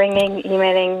 ringing,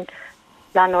 emailing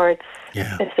landlords,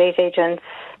 estate agents.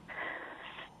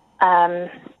 And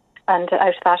out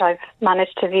of that, I've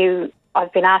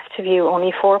been asked to view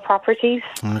only 4 properties.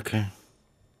 Okay.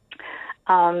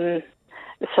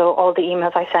 So all the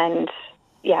emails I send,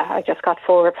 I just got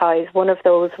 4 replies. One of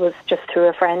those was just through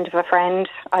a friend of a friend.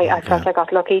 I felt I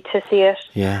got lucky to see it.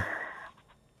 Yeah.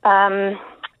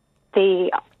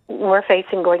 We're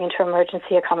facing going into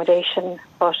emergency accommodation,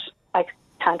 but I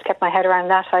can't get my head around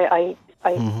that. I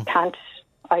can't.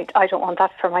 I don't want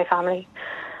that for my family.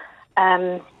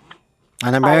 An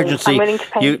emergency,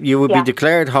 you would be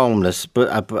declared homeless,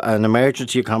 but an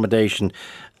emergency accommodation.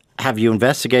 Have you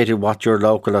investigated what your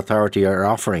local authority are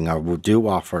offering, or do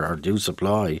offer, or do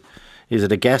supply? Is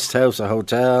it a guest house, a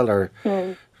hotel, or?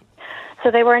 So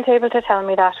they weren't able to tell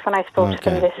me that when I spoke to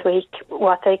them this week.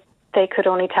 What they could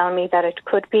only tell me that it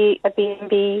could be a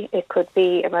B&B, it could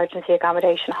be emergency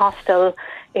accommodation hostel,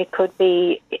 it could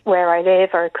be where I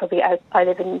live, or it could be out. I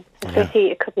live in the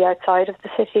city, it could be outside of the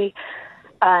city,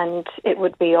 and it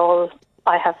would be all.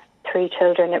 I have 3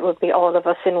 children. It would be all of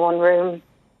us in one room,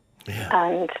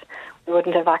 and we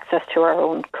wouldn't have access to our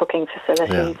own cooking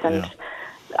facilities.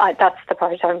 That's the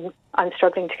part I'm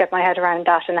struggling to get my head around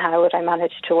that, and how would I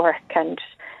manage to work, and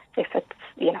if it's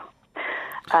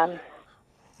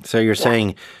So you're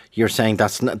saying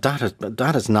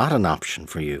that is not an option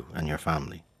for you and your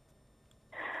family.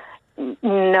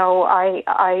 No,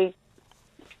 I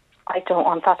don't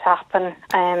want that to happen.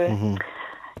 I'm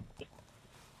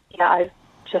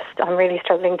really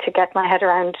struggling to get my head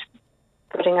around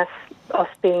putting us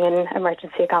being in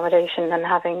emergency accommodation and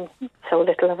having so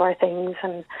little of our things,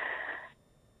 and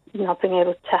not being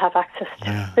able to have access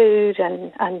to food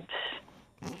and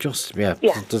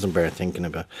it doesn't bear thinking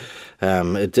about.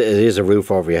 It is a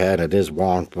roof over your head, it is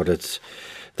warmth, but it's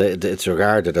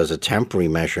regarded as a temporary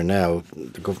measure now.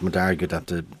 The government argued that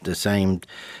the same,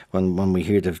 when we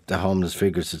hear the homeless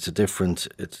figures, it's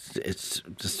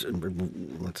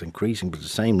increasing, but the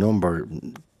same number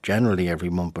generally every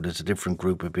month, but it's a different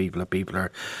group of people. People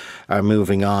are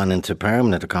moving on into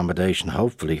permanent accommodation,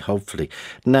 hopefully.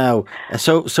 Now,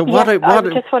 so what I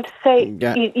just want to say,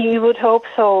 you would hope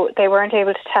so. They weren't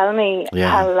able to tell me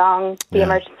how long the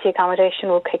emergency accommodation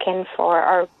will kick in for,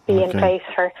 or be in place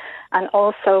for. And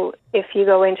also, if you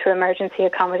go into emergency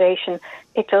accommodation,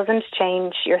 it doesn't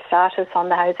change your status on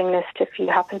the housing list if you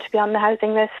happen to be on the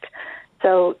housing list.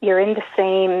 So you're in the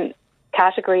same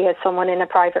category as someone in a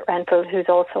private rental who's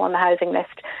also on the housing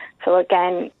list. So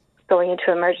again, going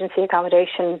into emergency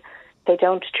accommodation, they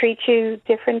don't treat you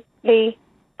differently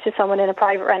to someone in a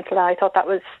private rental. And I thought that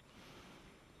was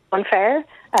unfair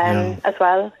as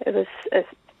well. It was,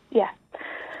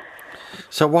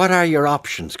 So what are your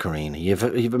options, Karina?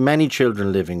 You've many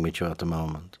children living with you at the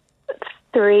moment.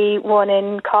 3, 1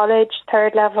 in college,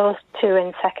 3rd level, 2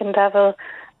 in 2nd level.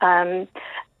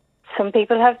 Some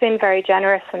people have been very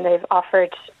generous, and they've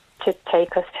offered to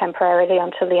take us temporarily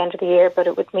until the end of the year, but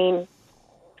it would mean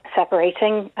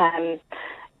separating,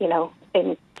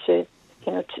 into 2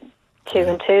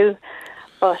 and 2.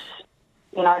 But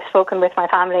I've spoken with my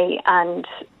family, and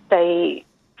they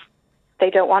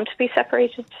don't want to be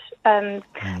separated.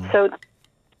 So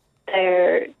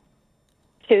the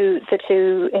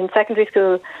 2 in secondary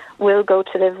school will go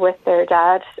to live with their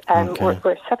dad.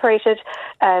 We're separated.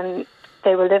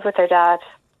 They will live with their dad,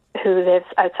 who lives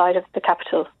outside of the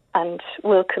capital, and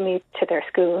will commute to their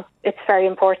school. It's very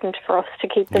important for us to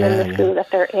keep them in the school that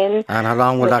they're in. And how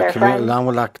long will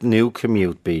that new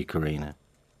commute be, Karina?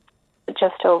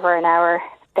 Just over an hour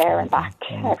there and back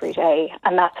every day,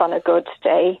 and that's on a good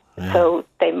day. So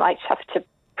they might have to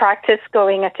practice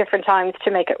going at different times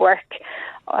to make it work.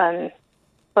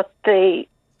 But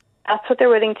that's what they're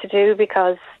willing to do,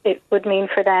 because it would mean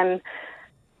for them,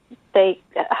 they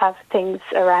have things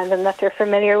around them that they're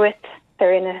familiar with.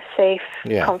 They're in a safe,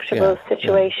 comfortable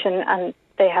situation, and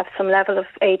they have some level of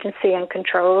agency and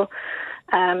control.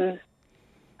 And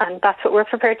that's what we're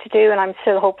prepared to do. And I'm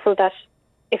still hopeful that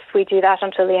if we do that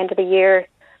until the end of the year,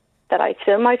 that I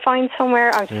still might find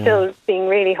somewhere. I'm still being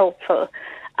really hopeful,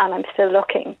 and I'm still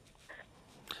looking.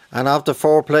 And of the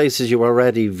 4 places you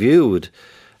already viewed,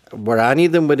 were any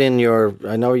of them within your?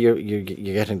 I know you're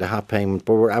getting the half payment,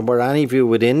 but were any of you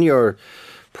within your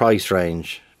price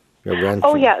range? Your rent?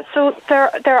 Oh yeah, so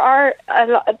there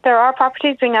are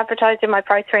properties being advertised in my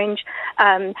price range.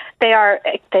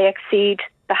 They exceed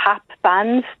the HAP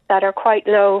bands that are quite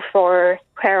low for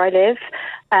where I live,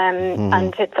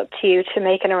 and it's up to you to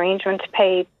make an arrangement to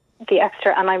pay the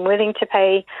extra, and I'm willing to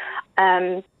pay.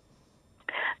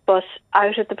 But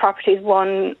out of the properties,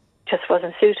 one just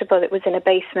wasn't suitable. It was in a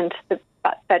basement. The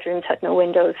bedrooms had no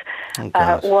windows.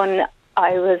 One,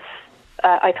 I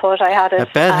thought I had it.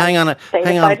 Hang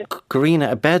on,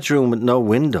 Karina, a bedroom with no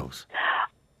windows.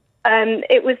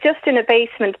 It was just in a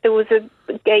basement. There was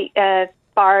a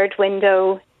barred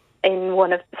window in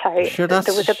one of. Sorry, there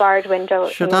was a barred window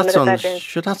in one of the bedrooms.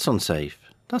 Sure, that's unsafe.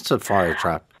 That's a fire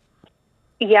trap.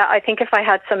 Yeah, I think if I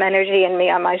had some energy in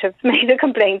me, I might have made a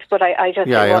complaint, but I just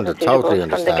wasn't totally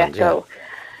suitable from the get-go.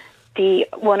 The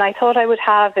one I thought I would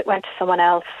have, it went to someone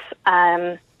else.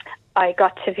 I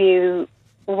got to view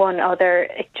one other.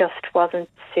 It just wasn't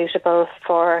suitable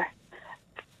for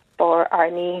our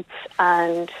needs,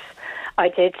 and I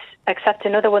did accept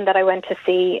another one that I went to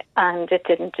see, and it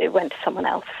didn't. It went to someone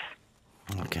else.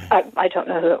 Okay. I don't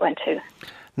know who it went to.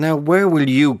 Now, where will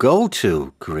you go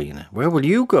to, Karina? Where will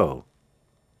you go?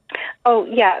 Oh,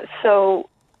 yeah. So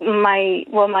my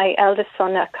eldest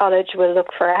son at college will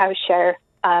look for a house share.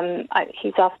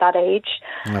 He's off that age.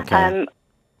 Okay.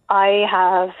 I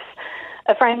have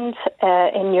a friend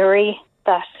in Newry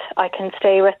that I can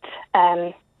stay with.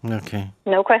 Okay.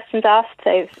 No questions asked.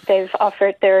 They've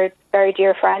offered. They're a very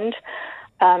dear friend.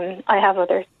 I have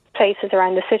other places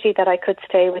around the city that I could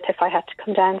stay with if I had to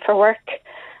come down for work.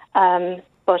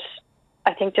 But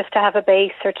I think just to have a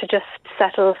base or to just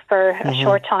settle for a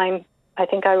short time, I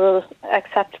think I will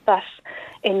accept that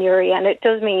in Newry. And it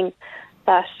does mean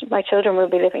that my children will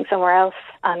be living somewhere else,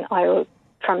 and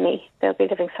they'll be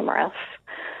living somewhere else.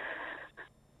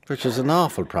 Which is an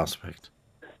awful prospect.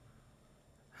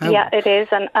 Yeah, it is,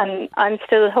 and I'm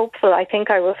still hopeful. I think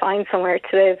I will find somewhere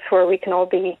to live where we can all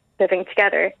be living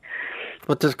together.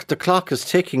 But the clock is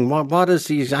ticking. What is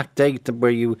the exact date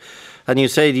where you? And you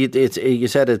say you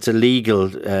said it's a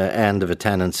legal end of a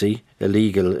tenancy, a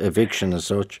legal eviction as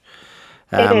such.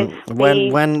 It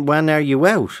is. When are you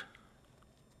out?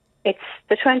 It's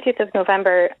the 20th of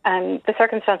November, and the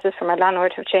circumstances for my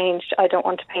landlord have changed. I don't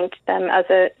want to paint them as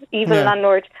an evil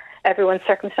landlord. Everyone's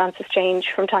circumstances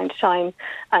change from time to time,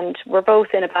 and we're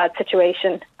both in a bad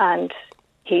situation, and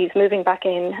he's moving back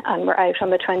in, and we're out on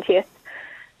the 20th.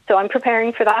 So I'm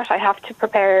preparing for that. I have to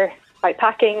prepare by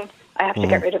packing. I have to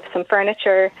get rid of some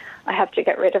furniture. I have to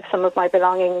get rid of some of my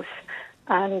belongings.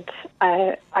 And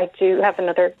I do have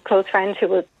another close friend who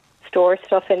will store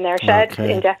stuff in their shed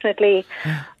indefinitely.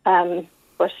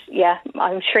 But yeah,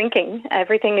 I'm shrinking.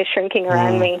 Everything is shrinking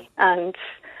around me, and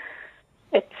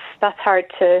that's hard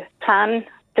to plan.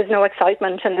 There's no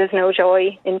excitement and there's no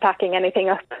joy in packing anything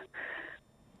up.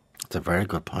 That's a very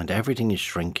good point. Everything is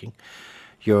shrinking.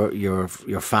 Your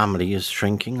family is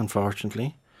shrinking,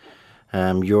 unfortunately.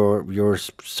 Your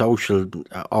social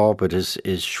orbit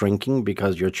is shrinking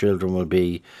because your children will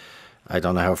be, I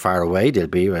don't know how far away they'll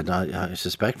be, but I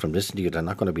suspect from listening to you they're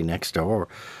not going to be next door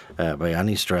by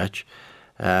any stretch.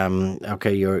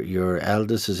 Okay, your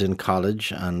eldest is in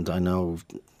college, and I know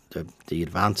the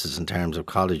advances in terms of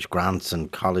college grants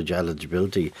and college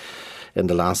eligibility in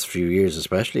the last few years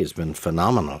especially has been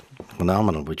phenomenal,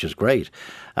 which is great,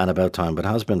 and about time, but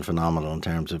has been phenomenal in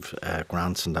terms of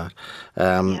grants and that.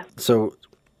 So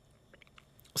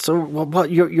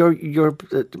what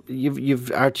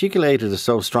you've articulated it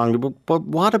so strongly, but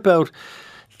what about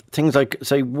things like,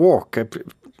 say, work?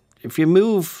 If you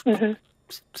move to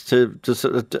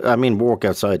work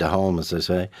outside the home, as they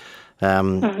say,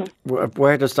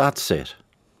 where does that sit?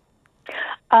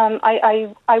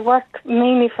 I work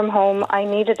mainly from home. I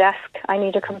need a desk. I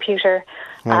need a computer,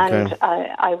 and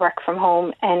I work from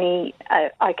home.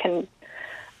 I can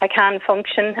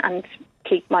function and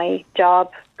keep my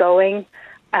job going.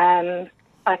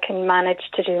 I can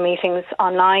manage to do meetings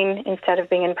online instead of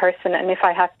being in person. And if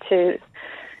I had to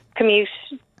commute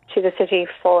to the city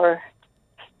for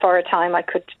a time, I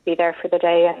could be there for the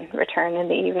day and return in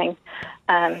the evening.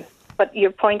 But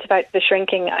your point about the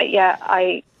shrinking,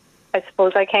 I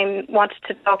suppose I wanted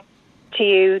to talk to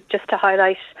you just to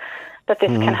highlight that this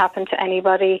can happen to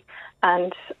anybody.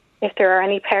 And if there are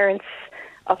any parents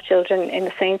of children in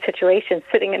the same situation,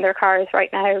 sitting in their cars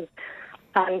right now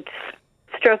and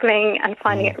struggling and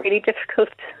finding it really difficult,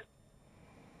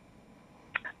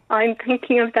 I'm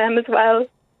thinking of them as well,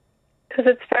 because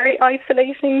it's very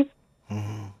isolating.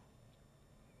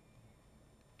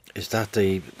 Is that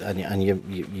and you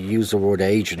used the word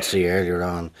agency earlier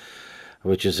on,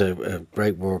 which is a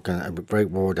great word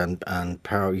and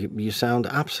power. You sound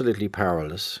absolutely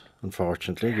powerless.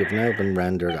 Unfortunately, you've now been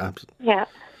rendered. Yeah,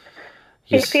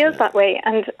 it feels that way,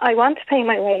 and I want to pay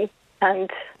my way, and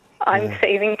I'm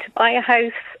saving to buy a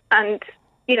house. And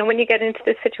when you get into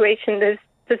this situation,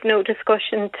 there's no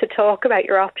discussion to talk about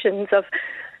your options of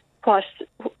how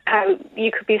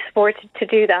you could be supported to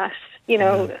do that.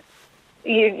 Your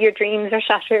dreams are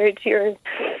shattered. It's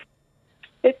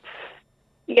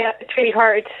really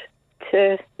hard.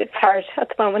 It's hard at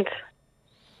the moment.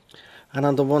 And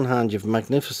on the one hand, you've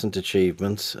magnificent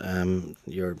achievements.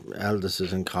 Your eldest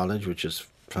is in college, which is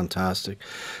fantastic.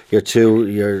 Your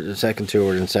second two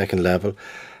are in second level.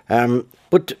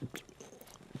 But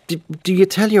do you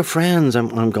tell your friends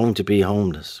I'm going to be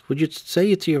homeless? Would you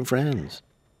say it to your friends?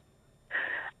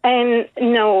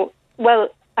 No. Well,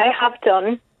 I have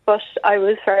done, but I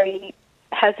was very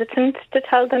hesitant to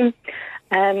tell them.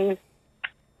 I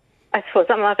suppose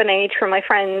I'm of an age where my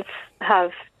friends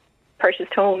have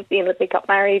purchased homes. They got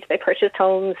married, they purchased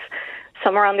homes.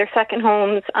 Some are on their second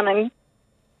homes, and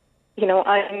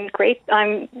I'm great.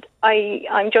 I'm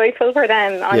joyful for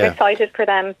them. I'm excited for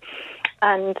them,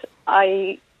 and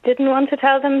I didn't want to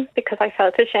tell them because I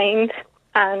felt ashamed.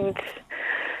 But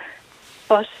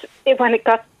when it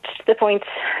got to the point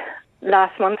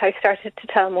last month, I started to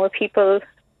tell more people.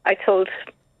 I told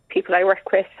people I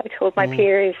work with. I told my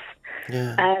peers.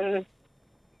 Yeah.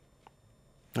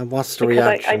 And what's the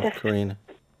reaction, Karina?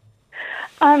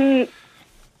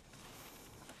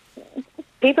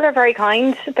 People are very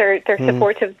kind. They're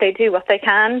supportive. They do what they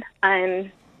can.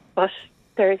 But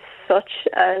there's such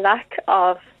a lack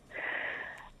of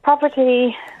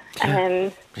property.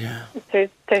 There's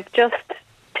just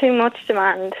too much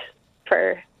demand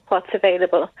for what's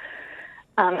available.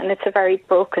 And it's a very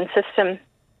broken system.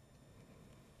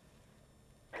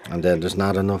 And then there's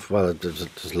not enough. Well,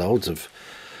 there's loads of.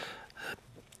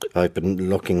 I've been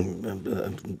looking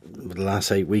the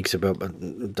last 8 weeks about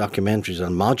documentaries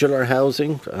on modular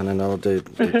housing, and I know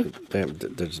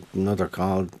there's another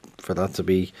call for that to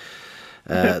be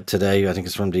today. I think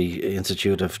it's from the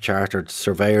Institute of Chartered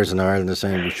Surveyors in Ireland. They're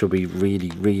saying we should be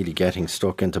really, really getting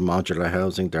stuck into modular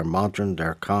housing. They're modern.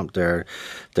 They're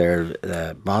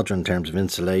modern in terms of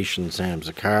insulation, in terms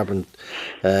of carbon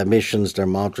emissions. They're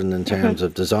modern in terms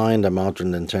of design. They're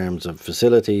modern in terms of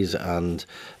facilities. And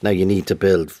now you need to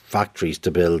build factories to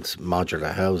build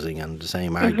modular housing. And the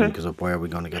same argument goes up: where are we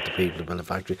going to get the people to build a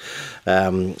factory?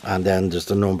 And then just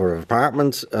the number of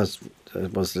apartments, as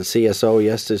was the CSO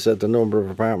yesterday said, the number of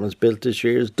apartments built this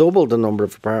year is double the number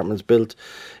of apartments built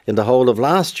in the whole of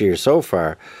last year so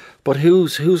far. But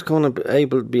who's going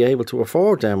to be able to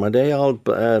afford them? Are they all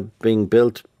being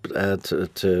built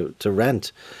to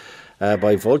rent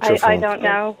by vulture funds? I don't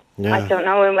know. Yeah. I don't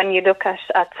know. And when you look at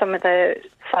some of the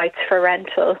sites for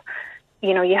rental,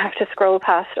 you have to scroll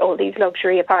past all these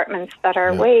luxury apartments that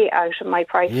are way out of my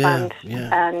price band.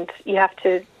 Yeah. And you have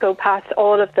to go past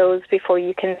all of those before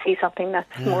you can see something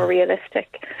that's more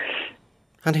realistic.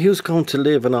 And who's going to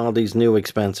live in all these new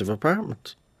expensive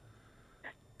apartments?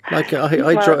 Like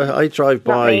I drive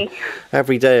by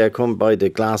every day. I come by the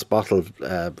glass bottle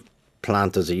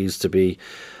plant as it used to be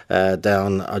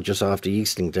down just off the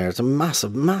Eastling there. It's a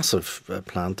massive, massive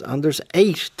plant, and there's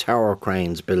 8 tower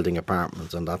cranes building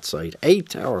apartments on that site. 8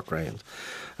 tower cranes,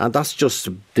 and that's just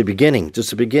the beginning.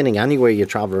 Just the beginning. Anywhere you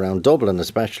travel around Dublin,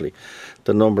 especially,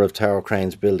 the number of tower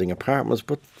cranes building apartments.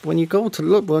 But when you go to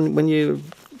look, when you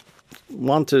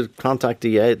want to contact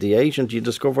the agent, you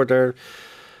discover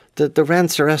the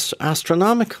rents are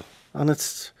astronomical, and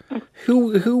it's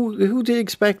who do you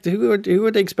expect? Who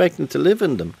are they expecting to live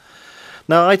in them?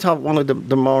 Now, I thought one of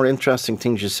the more interesting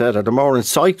things you said, or the more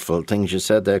insightful things you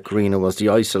said there, Karina, was the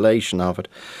isolation of it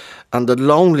and the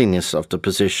loneliness of the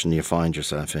position you find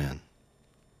yourself in.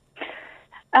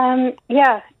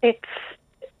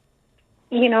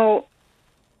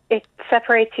 It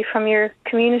separates you from your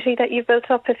community that you've built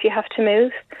up if you have to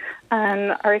move,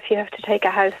 or if you have to take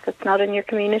a house that's not in your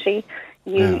community.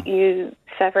 You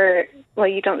sever. Well,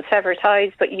 you don't sever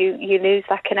ties, but you lose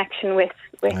that connection with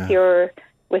your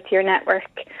network.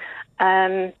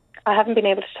 I haven't been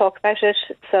able to talk about it,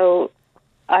 so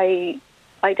I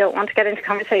don't want to get into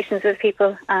conversations with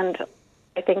people. And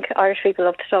I think Irish people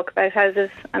love to talk about houses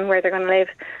and where they're going to live,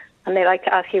 and they like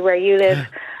to ask you where you live. Yeah.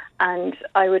 And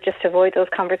I would just avoid those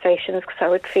conversations because I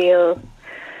would feel,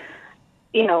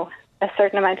 a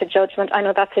certain amount of judgment. I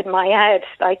know that's in my head,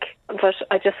 but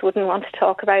I just wouldn't want to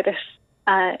talk about it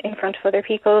in front of other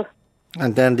people.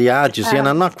 And then the ads you see, and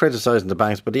I'm not criticising the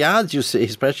banks, but the ads you see,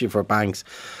 especially for banks,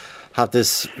 have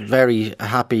this very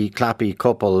happy, clappy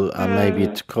couple, and maybe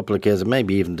a couple of kids, and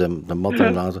maybe even the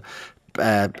mother-in-law,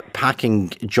 packing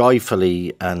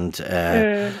joyfully and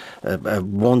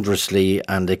wondrously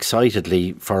and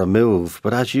excitedly for a move.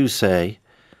 But as you say,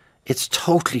 it's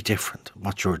totally different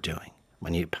what you're doing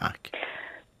when you pack.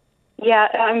 Yeah,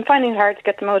 I'm finding it hard to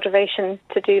get the motivation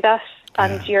to do that.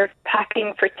 And you're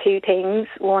packing for two things.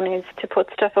 One is to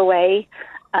put stuff away,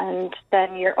 and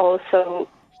then you're also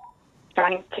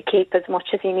trying to keep as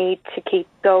much as you need to keep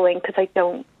going, because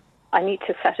I need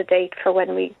to set a date for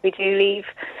when we do leave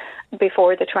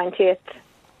before the 20th.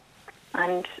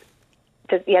 And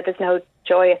there's no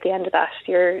joy at the end of that.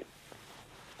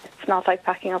 It's not like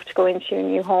packing up to go into your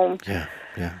new home. Yeah.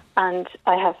 And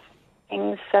I have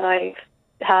things that I've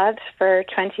had for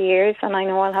 20 years, and I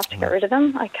know I'll have to get rid of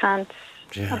them. I can't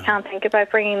think about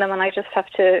bringing them, and I just have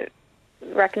to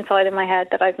reconcile in my head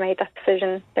that I've made that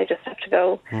decision. They just have to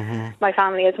go. My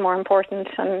family is more important,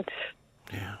 and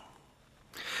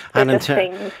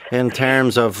in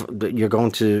terms of you're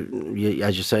going to,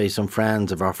 as you say, some friends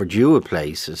have offered you a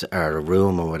place or a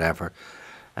room or whatever,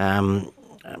 and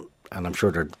I'm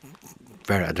sure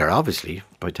they're obviously,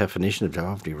 by definition, if they're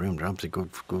obviously room, they're obviously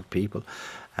good people.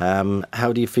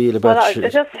 How do you feel about? Well, I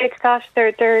just say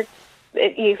to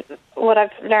that, what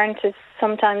I've learned is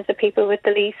sometimes the people with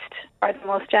the least are the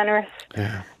most generous,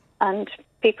 and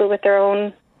people with their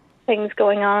own things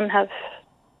going on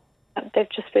they've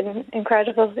just been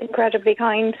incredibly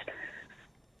kind,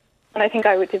 and I think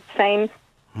I would do the same.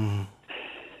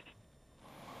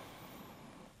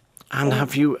 And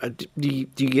have you? Do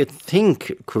you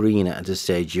think, Karina, at this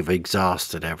stage you've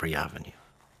exhausted every avenue?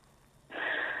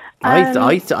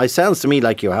 I sounds to me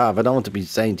like you have. I don't want to be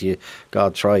saying to you,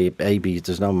 God, try AB.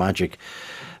 There's no magic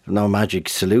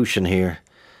solution here.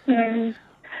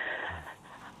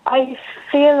 I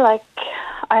feel like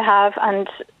I have, and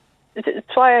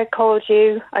it's why I called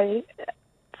you. I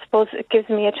suppose it gives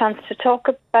me a chance to talk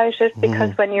about it,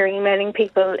 because when you're emailing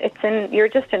people, you're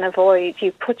just in a void.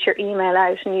 You put your email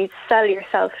out and you sell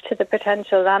yourself to the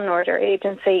potential landlord or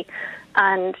agency,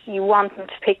 and you want them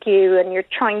to pick you, and you're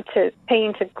trying to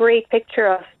paint a great picture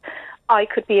of, I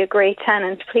could be a great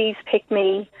tenant, please pick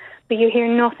me. But you hear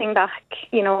nothing back,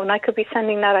 and I could be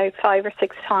sending that out 5 or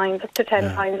 6 times, up to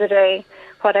 10 times a day.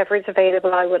 Whatever is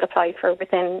available, I would apply for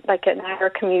within like an hour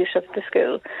commute of the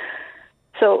school.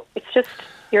 So it's just,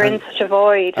 you're in such a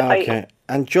void. Okay.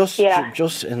 And just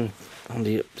on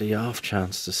the off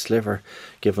chance, the sliver,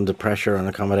 given the pressure on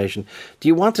accommodation, do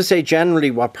you want to say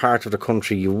generally what part of the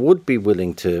country you would be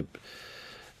willing to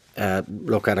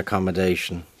look at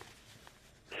accommodation?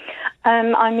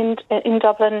 I'm in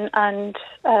Dublin and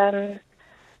on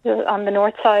the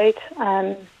north side,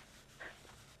 and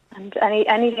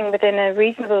anything within a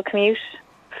reasonable commute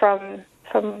from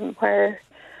where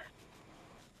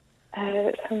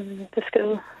from the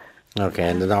school. Okay,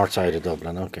 in the north side of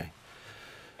Dublin. Okay.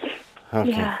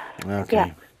 Yeah. Okay.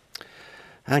 Yeah.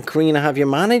 And Karina, have you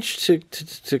managed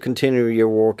to continue your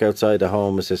work outside the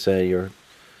home, as I say?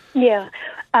 Yeah,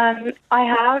 I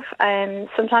have.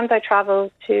 Sometimes I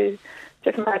travel to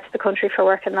different parts of the country for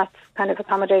work, and that's kind of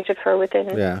accommodated for within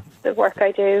the work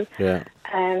I do. Yeah.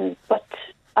 But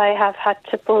I have had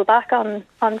to pull back on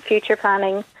future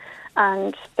planning,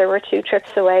 and there were 2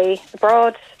 trips away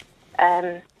abroad.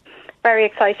 Very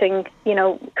exciting.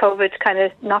 COVID kind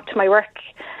of knocked my work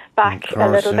back a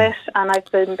little bit, and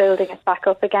I've been building it back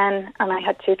up again. And I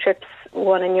had 2 trips,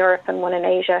 one in Europe and one in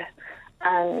Asia,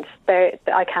 and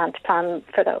I can't plan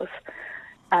for those.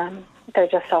 They're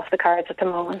just off the cards at the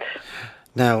moment.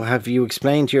 Now, have you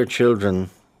explained to your children,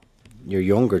 your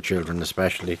younger children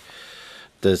especially,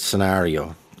 the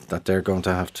scenario that they're going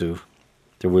to have to?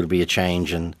 There will be a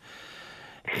change in.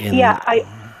 Yeah,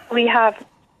 we have.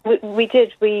 We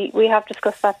did. We have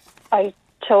discussed that. I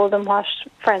told them what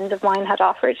friends of mine had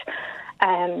offered.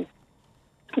 There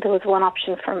was one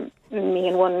option for me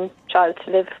and one child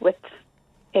to live with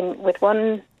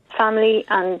one family,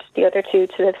 and the other 2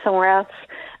 to live somewhere else.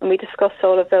 And we discussed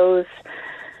all of those.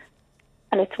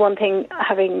 And it's one thing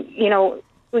having,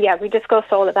 we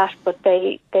discussed all of that, but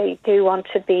they do want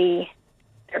to be,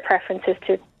 their preference is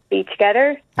to be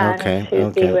together and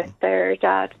to be with their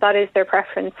dad. That is their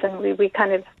preference, and we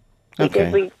kind of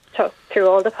we took through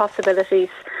all the possibilities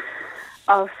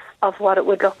of what it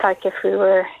would look like if we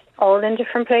were all in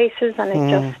different places,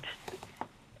 and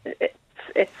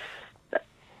it's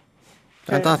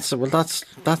and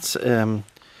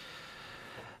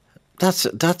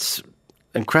that's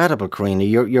incredible, Karina.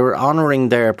 You're honouring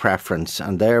their preference,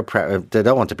 and they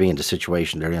don't want to be in the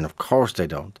situation they're in. Of course they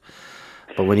don't.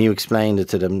 But when you explained it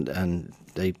to them, and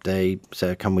they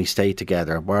say, can we stay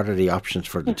together? What are the options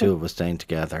for the two of us staying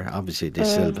together? Obviously, they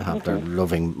still have their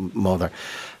loving mother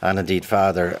and indeed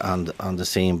father on the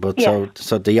scene. But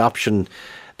so the option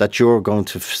that you're going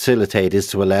to facilitate is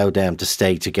to allow them to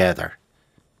stay together.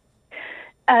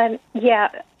 And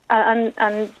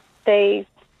they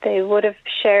would have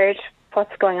shared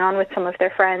what's going on with some of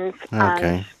their friends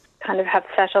and kind of have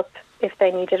set up, if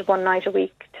they needed one night a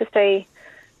week to stay,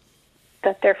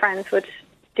 that their friends would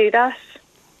do that.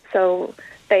 So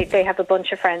they have a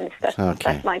bunch of friends that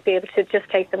might be able to just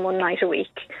take them one night a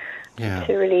week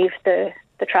to relieve the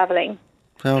travelling.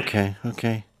 Okay.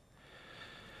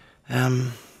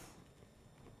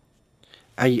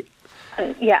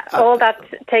 All that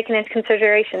taken into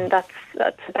consideration, that's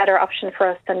a better option for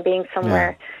us than being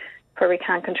somewhere where we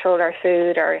can't control our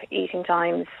food or eating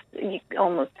times,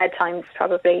 almost bedtimes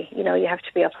probably. You have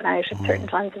to be up and out at certain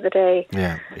times of the day.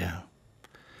 Yeah.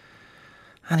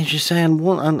 And as you say, on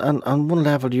one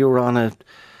level, you're on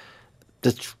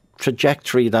the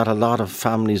trajectory that a lot of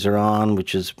families are on,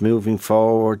 which is moving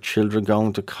forward, children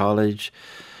going to college,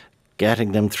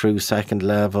 getting them through second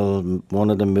level, one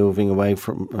of them moving away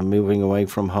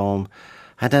from home,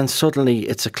 and then suddenly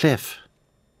it's a cliff.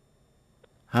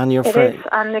 And you're It is,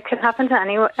 and it can happen to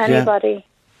anybody.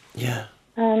 Yeah.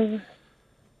 And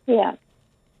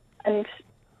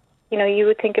you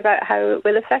would think about how it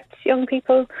will affect young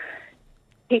people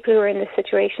who are in this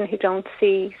situation who don't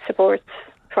see supports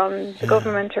from the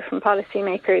government or from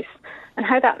policymakers, and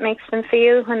how that makes them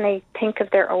feel when they think of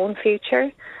their own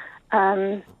future.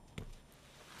 I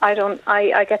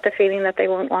get the feeling that they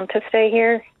won't want to stay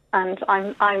here, and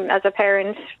I'm as a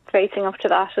parent facing up to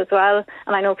that as well.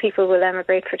 And I know people will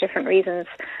emigrate for different reasons,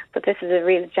 but this is a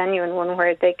real genuine one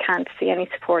where they can't see any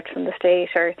support from the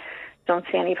state or don't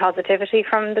see any positivity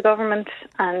from the government,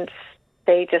 and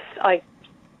they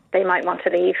might want to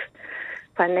leave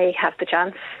when they have the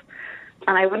chance.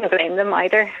 And I wouldn't blame them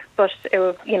either, but it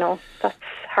would, that's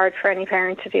hard for any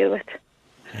parent to deal with.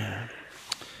 Yeah.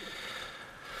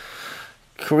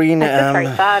 Karina, it's just very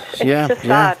sad. It's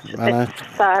sad.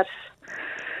 It's sad.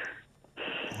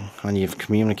 And you've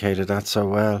communicated that so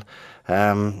well.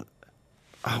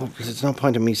 There's no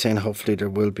point in me saying hopefully there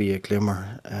will be a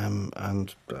glimmer,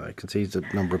 and I can see the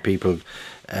number of people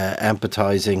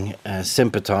empathising,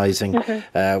 sympathising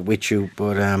with you,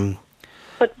 but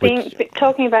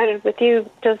talking about it with you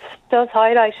does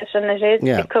highlight it, and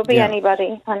it could be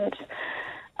anybody, and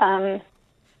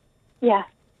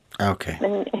okay.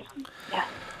 And,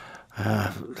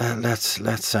 let's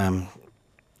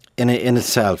in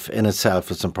itself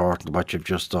it's important what you've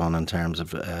just done in terms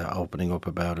of opening up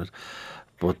about it,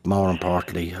 but more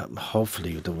importantly,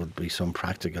 hopefully there would be some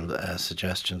practical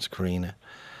suggestions, Karina.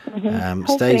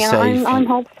 Stay safe. I'm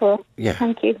hopeful. Yeah.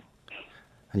 Thank you.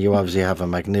 And you obviously have a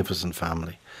magnificent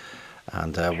family,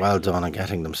 and well done on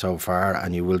getting them so far,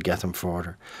 and you will get them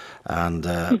further. And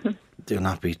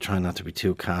try not to be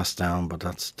too cast down, but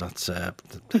that's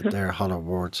they're hollow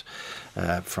words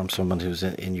from someone who's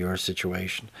in your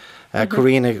situation.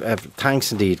 Karina,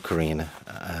 thanks indeed, Karina,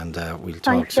 and we'll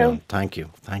talk soon. Thank you.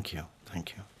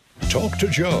 Talk to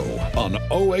Joe on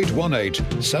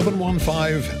 0818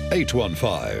 715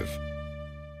 815.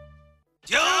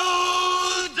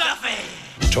 Joe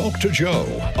Duffy! Talk to Joe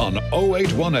on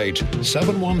 0818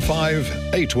 715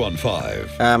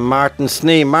 815. Martin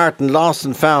Snee. Martin, lost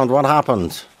and found. What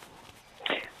happened?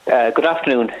 Good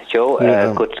afternoon, Joe.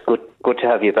 Good to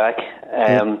have you back.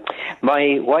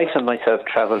 My wife and myself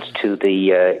travelled to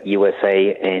the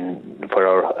USA for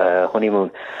our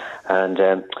honeymoon,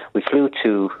 and we flew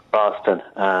to Boston.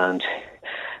 And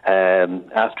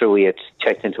after we had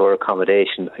checked into our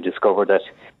accommodation, I discovered that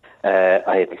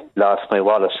I had lost my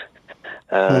wallet.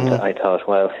 And I thought,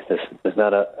 well, there's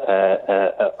not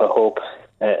a hope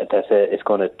that it's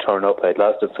going to turn up. I'd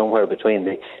lost it somewhere between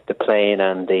the plane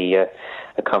and the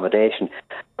accommodation.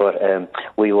 But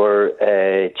we were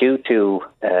due to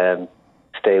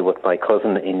stay with my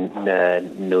cousin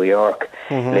in New York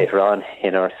later on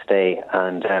in our stay.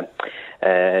 And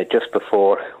just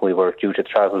before we were due to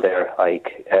travel there, I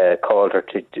called her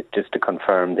just to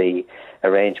confirm the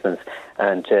arrangements,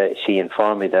 and she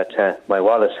informed me that my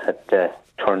wallet had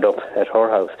turned up at her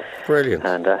house. Brilliant.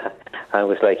 And I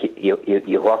was like, you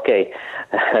okay?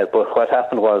 But what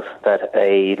happened was that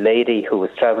a lady who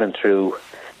was travelling through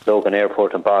Logan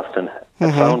Airport in Boston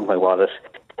had found my wallet.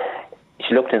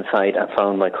 She looked inside and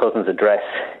found my cousin's address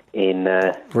in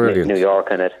New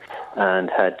York in it, and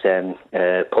had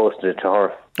posted it to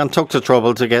her. And took the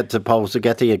trouble to get a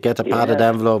padded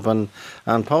envelope and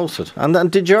post it. And then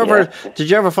did you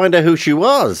ever find out who she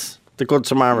was? The Good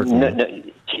Samaritan. No,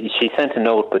 She sent a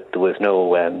note, but there was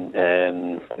no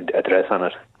address on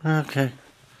it. Okay.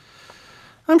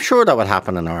 I'm sure that would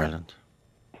happen in Ireland.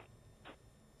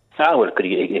 Ah, well,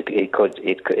 you get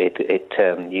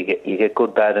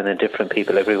good, bad, and indifferent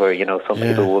people everywhere. Some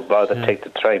people would rather take the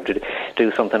time to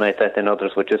do something like that than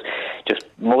others would just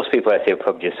most people, I say, would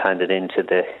probably just hand it into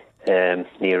the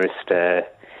nearest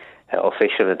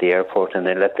official at the airport and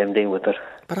then let them deal with it.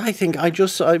 But I think I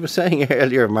was saying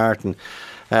earlier, Martin,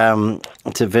 to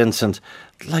Vincent,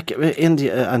 like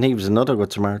India, and he was another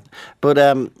good Samaritan, but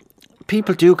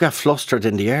people do get flustered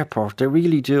in the airport. They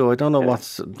really do. I don't know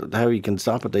how you can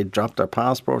stop it. They drop their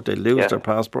passport, they lose their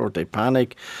passport, they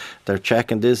panic, they're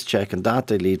checking this, checking that,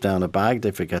 they leave down a bag,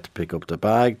 they forget to pick up the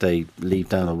bag, they leave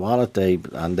down a wallet,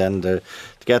 and then they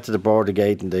get to the border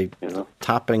gate and they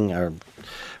tapping or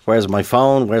where's my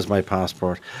phone, where's my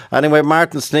passport. Anyway,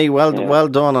 Martin Snee, well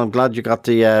done. I'm glad you got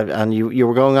the and you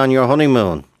were going on your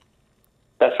honeymoon.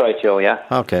 That's right, Joe, yeah.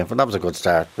 Okay, well, that was a good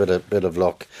start. Bit of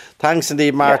luck. Thanks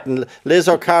indeed, Martin. Yeah. Liz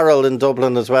O'Carroll in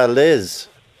Dublin as well. Liz.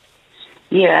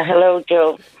 Yeah, hello,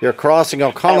 Joe. You're crossing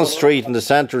O'Connell Street in the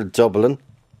centre of Dublin.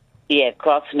 Yeah,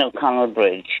 crossing O'Connell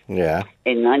Bridge. Yeah.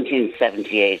 In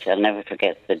 1978. I'll never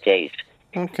forget the date.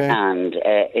 Okay. And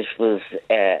it was,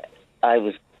 I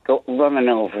was running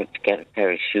over to get a pair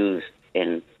of shoes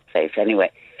in place anyway.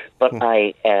 But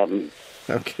okay.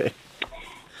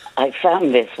 I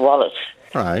found this wallet.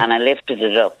 Right. And I lifted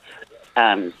it up,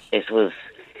 and it was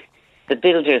the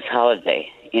Builder's Holiday,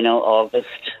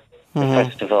 August, the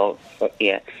 1st of August,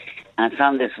 yeah. And I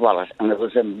found this wallet, and there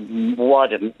was a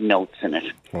wad of notes in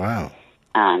it. Wow.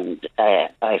 And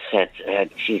I said,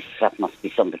 geez, that must be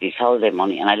somebody's holiday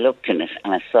money. And I looked in it,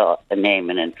 and I saw a name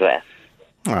and address.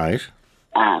 Right.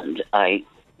 And I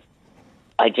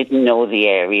didn't know the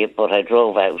area, but I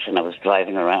drove out, and I was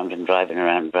driving around looking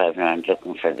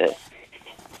for the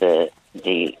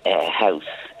house,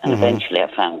 and eventually I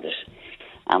found it.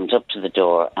 I went up to the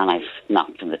door, and I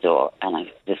knocked on the door, and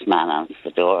this man answered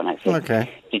the door, and I said, "Okay,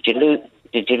 did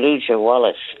you lose your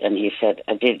wallet?" And he said,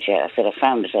 "I did, yeah." I said, "I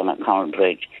found it on O'Connell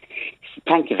Bridge." He said,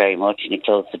 "Thank you very much," and he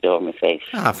closed the door in my face.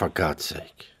 Ah, for God's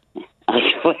sake!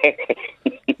 I swear.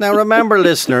 Now remember,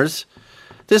 listeners,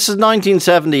 this is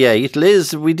 1978.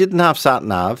 Liz, we didn't have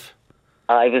sat-nav.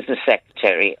 I was the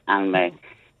secretary, and my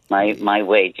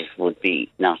wages would be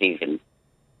not even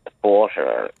a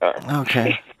quarter.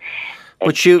 Okay.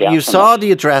 But you saw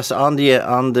the address on the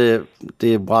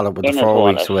wallet with the 4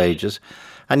 weeks' wages,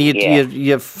 and you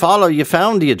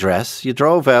found the address. You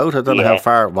drove out. I don't know how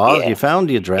far it was. You found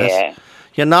the address. Yeah.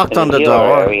 You knocked on the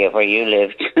door. Area where you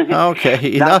lived. Okay.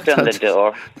 You knocked on the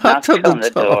door. Knocked on the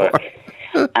door.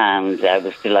 And I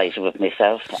was delighted with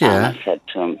myself. Yeah. And I said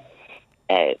to him,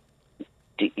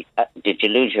 did you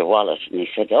lose your wallet? And he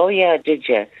said, "Oh, yeah, did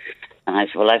you?" And I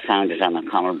said, "Well, I found it on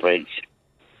O'Connell Bridge."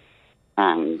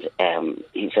 And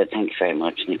he said, "Thank you very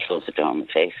much." And he closed the door in my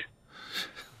face.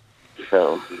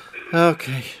 So.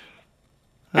 Okay.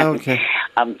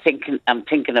 I'm thinking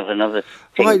of another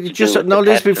thing. Well,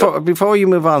 Liz, before you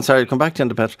move on, sorry, I'll come back to you on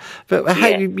the petrol. But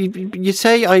you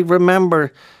say, I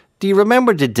remember. Do you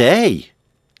remember the day?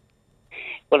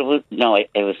 Well, it was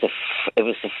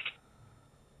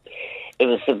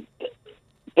the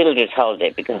Builder's Holiday,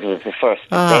 because it was the first.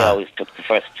 They always took the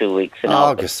first 2 weeks in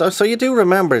August. So you do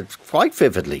remember it quite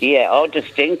vividly. Yeah,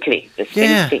 distinctly.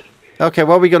 Yeah. Okay,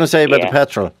 what were we going to say about the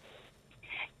petrol?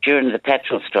 During the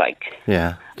petrol strike,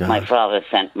 my father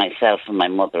sent myself and my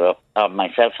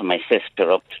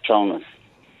sister up to Clonus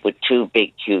with 2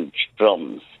 big, huge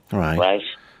drums. Right?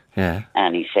 Yeah.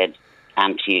 And he said,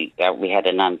 "Auntie," we had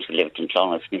an aunt who lived in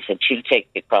Clonus, and he said, "She'll take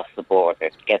you across the border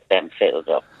to get them filled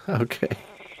up." Okay.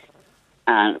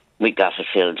 And we got it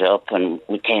filled up, and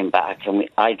we came back, and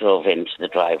I drove into the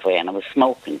driveway, and I was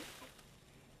smoking.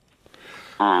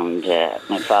 And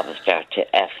my father started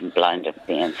to F and blind at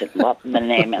me and said, "What's the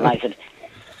name?" And I said,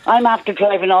 "I'm after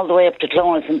driving all the way up to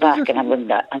Clonus and back." And I went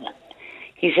that. And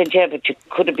he said, "Yeah, but you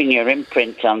could have been your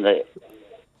imprint on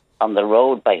the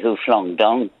road by Who Flung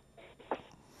Dung."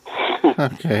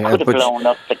 Okay. Could have blown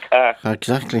up the car.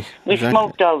 Exactly. We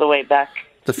smoked all the way back.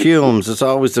 The fumes. It's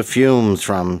always the fumes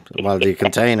from, the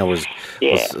container was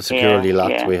securely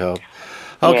locked, we hope.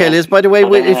 Okay, Liz, by the way,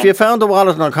 if you found the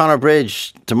wallet on O'Connell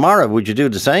Bridge tomorrow, would you do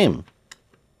the same?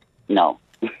 No.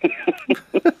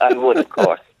 I would, of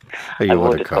course. You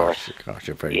would, of course. Of course,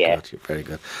 you're very good. You're very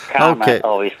good. Karma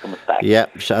always comes back. Yeah.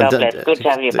 God bless. Good to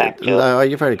have you back, Joe.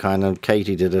 You're very kind, and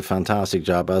Katie did a fantastic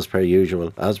job, as per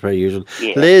usual.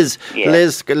 Yeah. Liz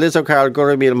O'Carroll,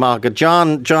 Gurumil Market.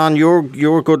 John,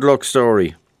 your good luck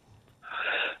story.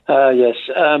 Yes.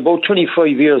 About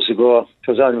 25 years ago, it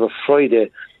was on a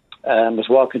Friday, was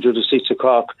walking through the streets of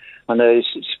Cork, and I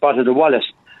spotted a wallet.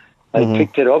 I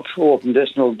picked it up, opened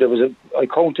this. No, I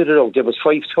counted it out. There was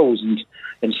 5,000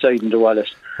 inside in the wallet.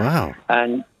 Wow!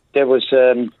 And there was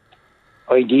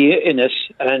ID in it,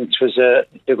 and it was the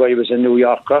guy was a New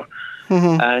Yorker,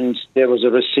 and there was a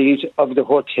receipt of the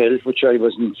hotel, which I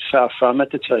wasn't far from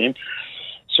at the time.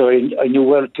 So I knew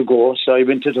where to go. So I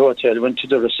went to the hotel, went to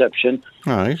the reception.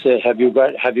 Right. Said, have you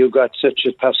got such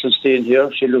a person staying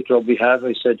here? She looked up, we have.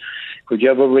 I said, could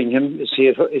you ever ring him? Is he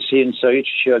inside?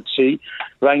 She said, see.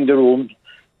 Rang the room.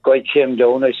 Guy came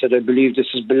down. I said, I believe this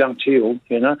has belonged to you,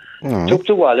 you know. Took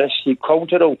the wallet. He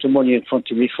counted out the money in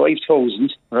front of me,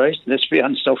 5,000, right? Let's be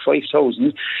honest now,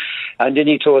 5,000. And then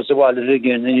he closed the wallet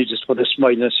again, and he just put a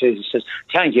smile on his face. He says,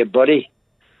 thank you, buddy.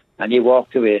 And he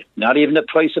walked away. Not even the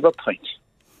price of a pint.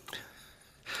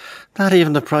 Not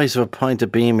even the price of a pint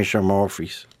of Beamish or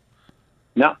Murphy's.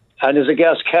 No. And as a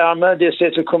gas karma, they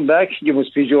said to come back. You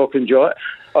must be joking, Joe.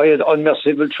 I had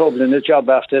unmerciful trouble in the job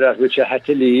after that, which I had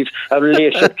to leave. A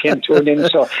relationship came to an end,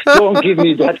 so don't give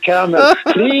me that karma.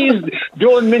 Please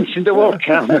don't mention the word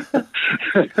karma.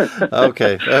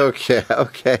 Okay.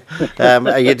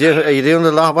 Are you doing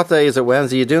the lotto? What day is it?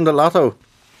 Wednesday? Are you doing the lotto?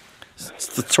 It's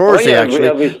Thursday,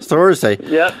 actually. It's Thursday.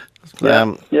 Yeah.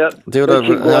 Have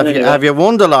you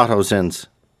won the lotto since?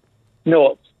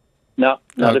 No, not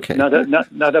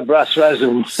a brass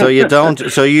razoo. So you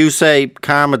don't. So you say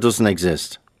karma doesn't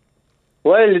exist?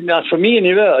 Well, not for me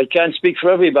anyway. I can't speak for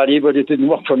everybody, but it didn't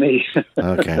work for me.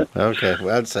 Okay.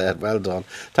 Well said. Well done.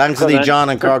 Thanks to John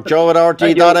and Cork. Joe at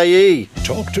RT.ie.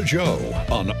 Talk to Joe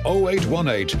on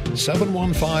 0818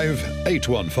 715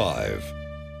 815.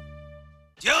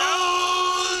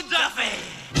 Joe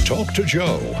Duffy. Talk to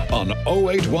Joe on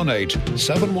 0818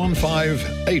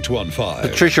 715 815.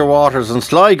 Patricia Waters in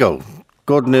Sligo.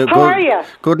 Good news. How are you?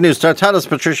 Good news. Tell us,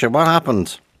 Patricia, what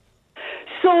happened?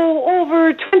 So,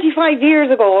 over 25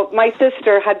 years ago, my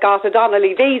sister had got a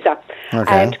Donnelly visa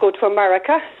to go to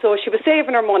America. So she was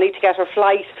saving her money to get her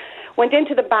flight, went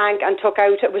into the bank and took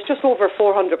out, it was just over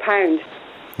 £400.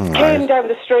 Came down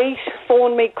the street,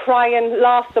 phoned me crying,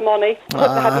 lost the money,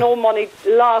 had no money,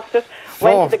 lost it,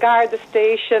 went to the Garda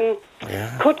station,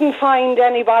 couldn't find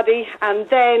anybody, and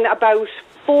then about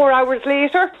 4 hours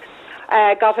later,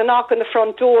 got a knock on the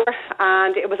front door,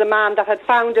 and it was a man that had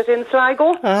found it in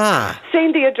Sligo,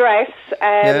 seen the address,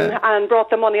 and brought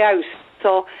the money out.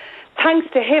 So,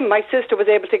 thanks to him, my sister was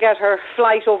able to get her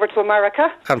flight over to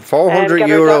America. And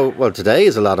 €400, well, today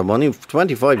is a lot of money.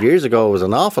 25 years ago it was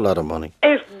an awful lot of money.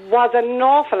 It was an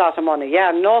awful lot of money,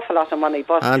 an awful lot of money.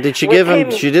 But and did she give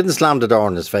him, she didn't slam the door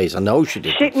in his face? I know she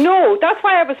didn't. No, that's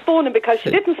why I was phoning, because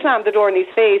she didn't slam the door in his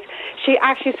face. She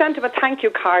actually sent him a thank you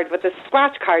card with a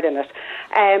scratch card in it.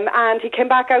 And he came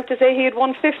back out to say he had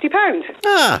won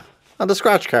 £50. On the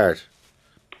scratch card?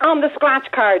 On the scratch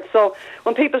card. So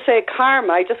when people say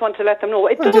karma, I just want to let them know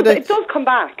it does come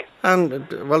back. And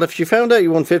well, if she found out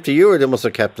you won €50, they must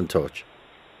have kept in touch.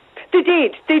 They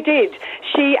did.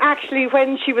 She actually,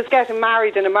 when she was getting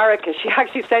married in America, she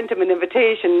actually sent him an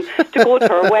invitation to go to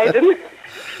her wedding.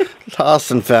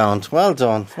 Lost and found. Well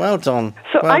done. So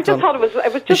I just thought it was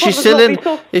just Is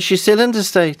she still in the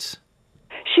States?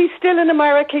 She's still in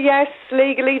America, yes,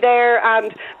 legally there,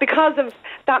 and because of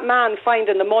that man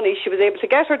finding the money, she was able to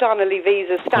get her Donnelly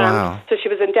visa stamped, so she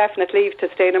was indefinite leave to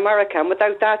stay in America, and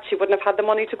without that, she wouldn't have had the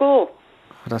money to go.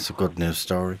 That's a good news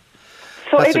story.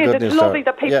 So it is. It's lovely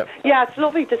that people. Yeah, it's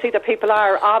lovely to see that people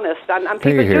are honest and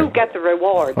people do get the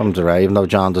reward. Even though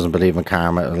John doesn't believe in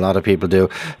karma, a lot of people do.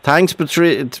 Thanks,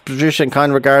 Patricia, and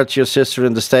kind regards to your sister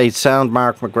in the States. Sound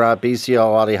Mark McGrath, BCO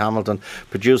Ollie Hamilton,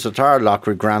 producer Tara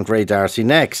Lockridge, Grant Ray Darcy.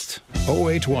 Next.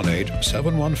 0818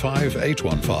 715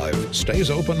 815 stays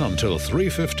open until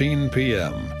 3:15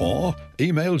 p.m. or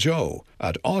email Joe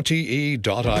at rte.ie.